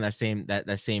 I'm around that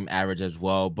same average as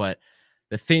well. But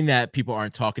the thing that people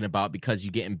aren't talking about because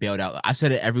you're getting bailed out. I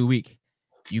said it every week.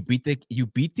 You beat the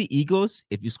Eagles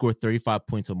if you score 35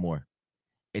 points or more.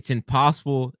 It's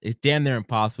impossible. It's damn near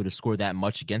impossible to score that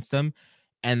much against them.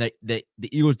 And the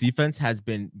Eagles defense has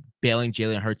been bailing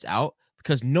Jalen Hurts out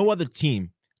because no other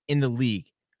team in the league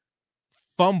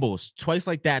fumbles twice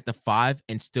like that at the 5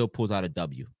 and still pulls out a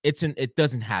W. It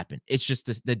doesn't happen. It's just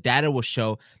the data will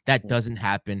show that doesn't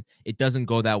happen. It doesn't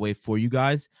go that way for you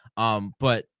guys.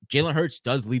 But Jalen Hurts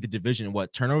does lead the division in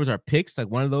what turnovers are picks, like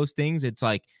one of those things. It's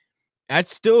like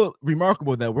that's still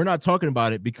remarkable that we're not talking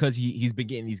about it because he's been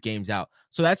getting these games out.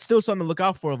 So that's still something to look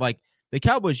out for. Like the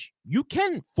Cowboys, you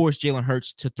can force Jalen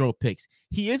Hurts to throw picks.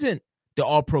 He isn't the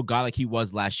all-pro guy like he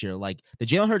was last year. Like the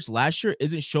Jalen Hurts last year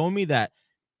isn't showing me that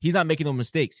he's not making no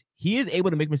mistakes. He is able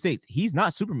to make mistakes. He's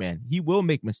not Superman. He will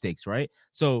make mistakes, right?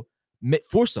 So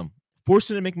force him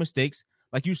to make mistakes.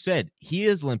 Like you said, he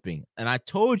is limping. And I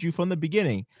told you from the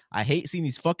beginning, I hate seeing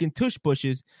these fucking tush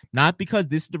pushes, not because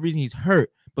this is the reason he's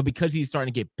hurt, but because he's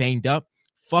starting to get banged up.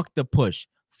 Fuck the push.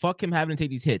 Fuck him having to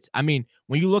take these hits. I mean,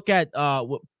 when you look at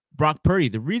Brock Purdy,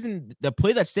 the reason the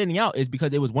play that's standing out is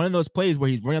because it was one of those plays where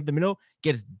he's running up the middle,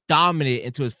 gets dominated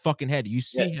into his fucking head. You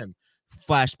see him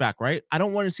flashback, right? I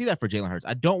don't want to see that for Jalen Hurts.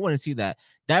 I don't want to see that.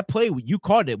 That play, you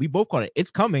called it. We both called it.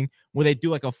 It's coming when they do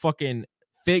like a fucking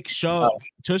fake shove,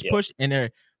 tush push, and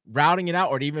they're routing it out,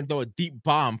 or they even throw a deep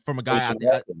bomb from a guy out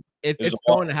there. It's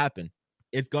going to happen.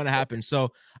 It's going to happen.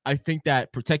 So I think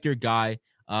that protect your guy.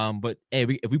 But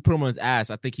hey, if we put him on his ass,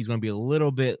 I think he's going to be a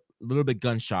little bit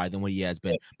gun shy than what he has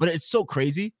been. But it's so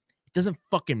crazy. It doesn't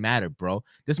fucking matter, bro.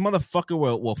 This motherfucker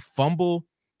will fumble.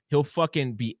 He'll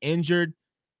fucking be injured.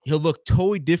 he'll look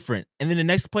totally different. And then the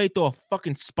next play, throw a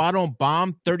fucking spot on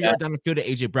bomb 30 Yeah, yards down the field to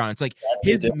AJ Brown. It's like that's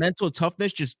the his difference. mental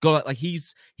toughness just go like he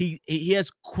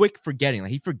has quick forgetting.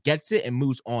 Like he forgets it and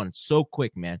moves on so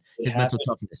quick, man. It His mental happens.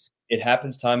 toughness. It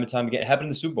happens time and time again. It happened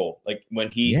in the Super Bowl. Like when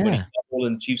he Yeah. fumbled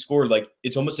and the Chiefs scored, like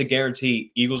it's almost a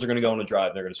guarantee Eagles are going to go on a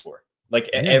drive. They're going to score. Like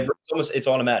Yeah. it's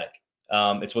automatic.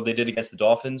 It's what they did against the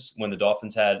Dolphins when the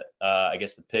Dolphins had, I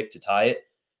guess, the pick to tie it.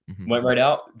 Mhm. Went right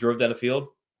out, drove down the field,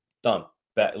 done.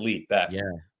 Back lead back. Yeah.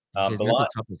 The His mental line,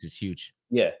 toughness is huge.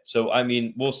 yeah. So I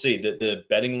mean, we'll see. The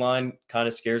betting line kind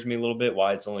of scares me a little bit.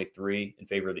 Why it's only 3 in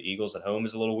favor of the Eagles at home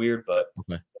is a little weird, but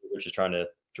Okay. we're just trying to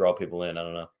draw people in. I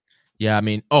don't know. Yeah, I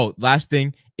mean, last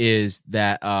thing is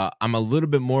that I'm a little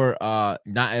bit more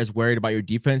not as worried about your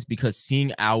defense because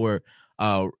seeing our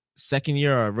second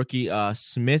year rookie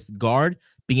Smith guard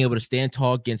being able to stand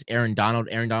tall against Aaron Donald.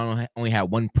 Aaron Donald only had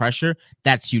one pressure.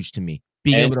 That's huge to me.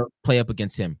 Being And able to play up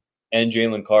against him. and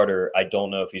Jalen Carter, I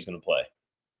don't know if he's going to play.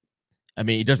 I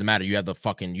mean, it doesn't matter. You have the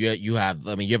fucking you have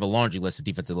a laundry list of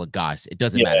defensive guys. It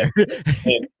doesn't Yeah,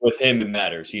 matter. with him, it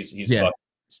matters. He's a Yeah, fucking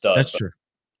stud. that's But true.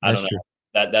 I That's don't know. true.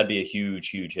 That'd be a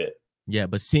huge hit. Yeah,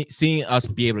 but seeing us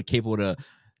be capable to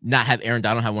not have Aaron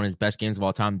Donald have one of his best games of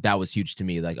all time, that was huge to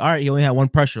me. Like, all right, he only had one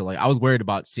pressure. Like, I was worried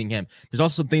about seeing him. There's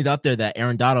also some things out there that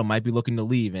Aaron Donald might be looking to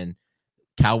leave, and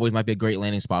Cowboys might be a great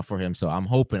landing spot for him. So I'm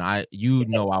hoping I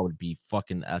would be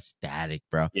fucking ecstatic,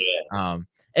 bro. Yeah.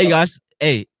 Hey guys,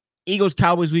 Eagles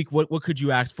Cowboys week. What could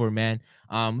you ask for, man?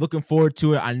 Looking forward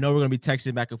to it. I know we're gonna be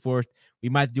texting back and forth. We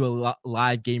might do a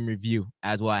live game review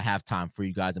as well at halftime for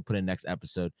you guys and put in next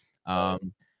episode. But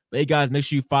hey guys, make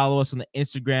sure you follow us on the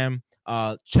Instagram.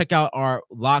 Check out our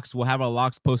locks. We'll have our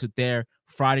locks posted there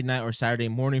Friday night or Saturday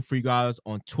morning for you guys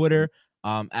on Twitter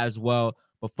as well.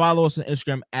 But follow us on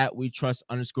Instagram at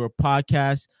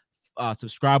WeTrust_podcast.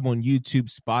 Subscribe on YouTube,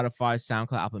 Spotify,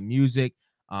 SoundCloud, Apple Music,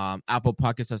 Apple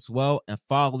Podcasts as well, and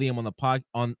follow Liam on the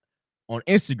on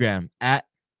Instagram at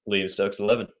Liam Stokes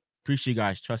 11. Appreciate you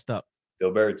guys. Trust up.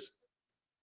 Go Birds.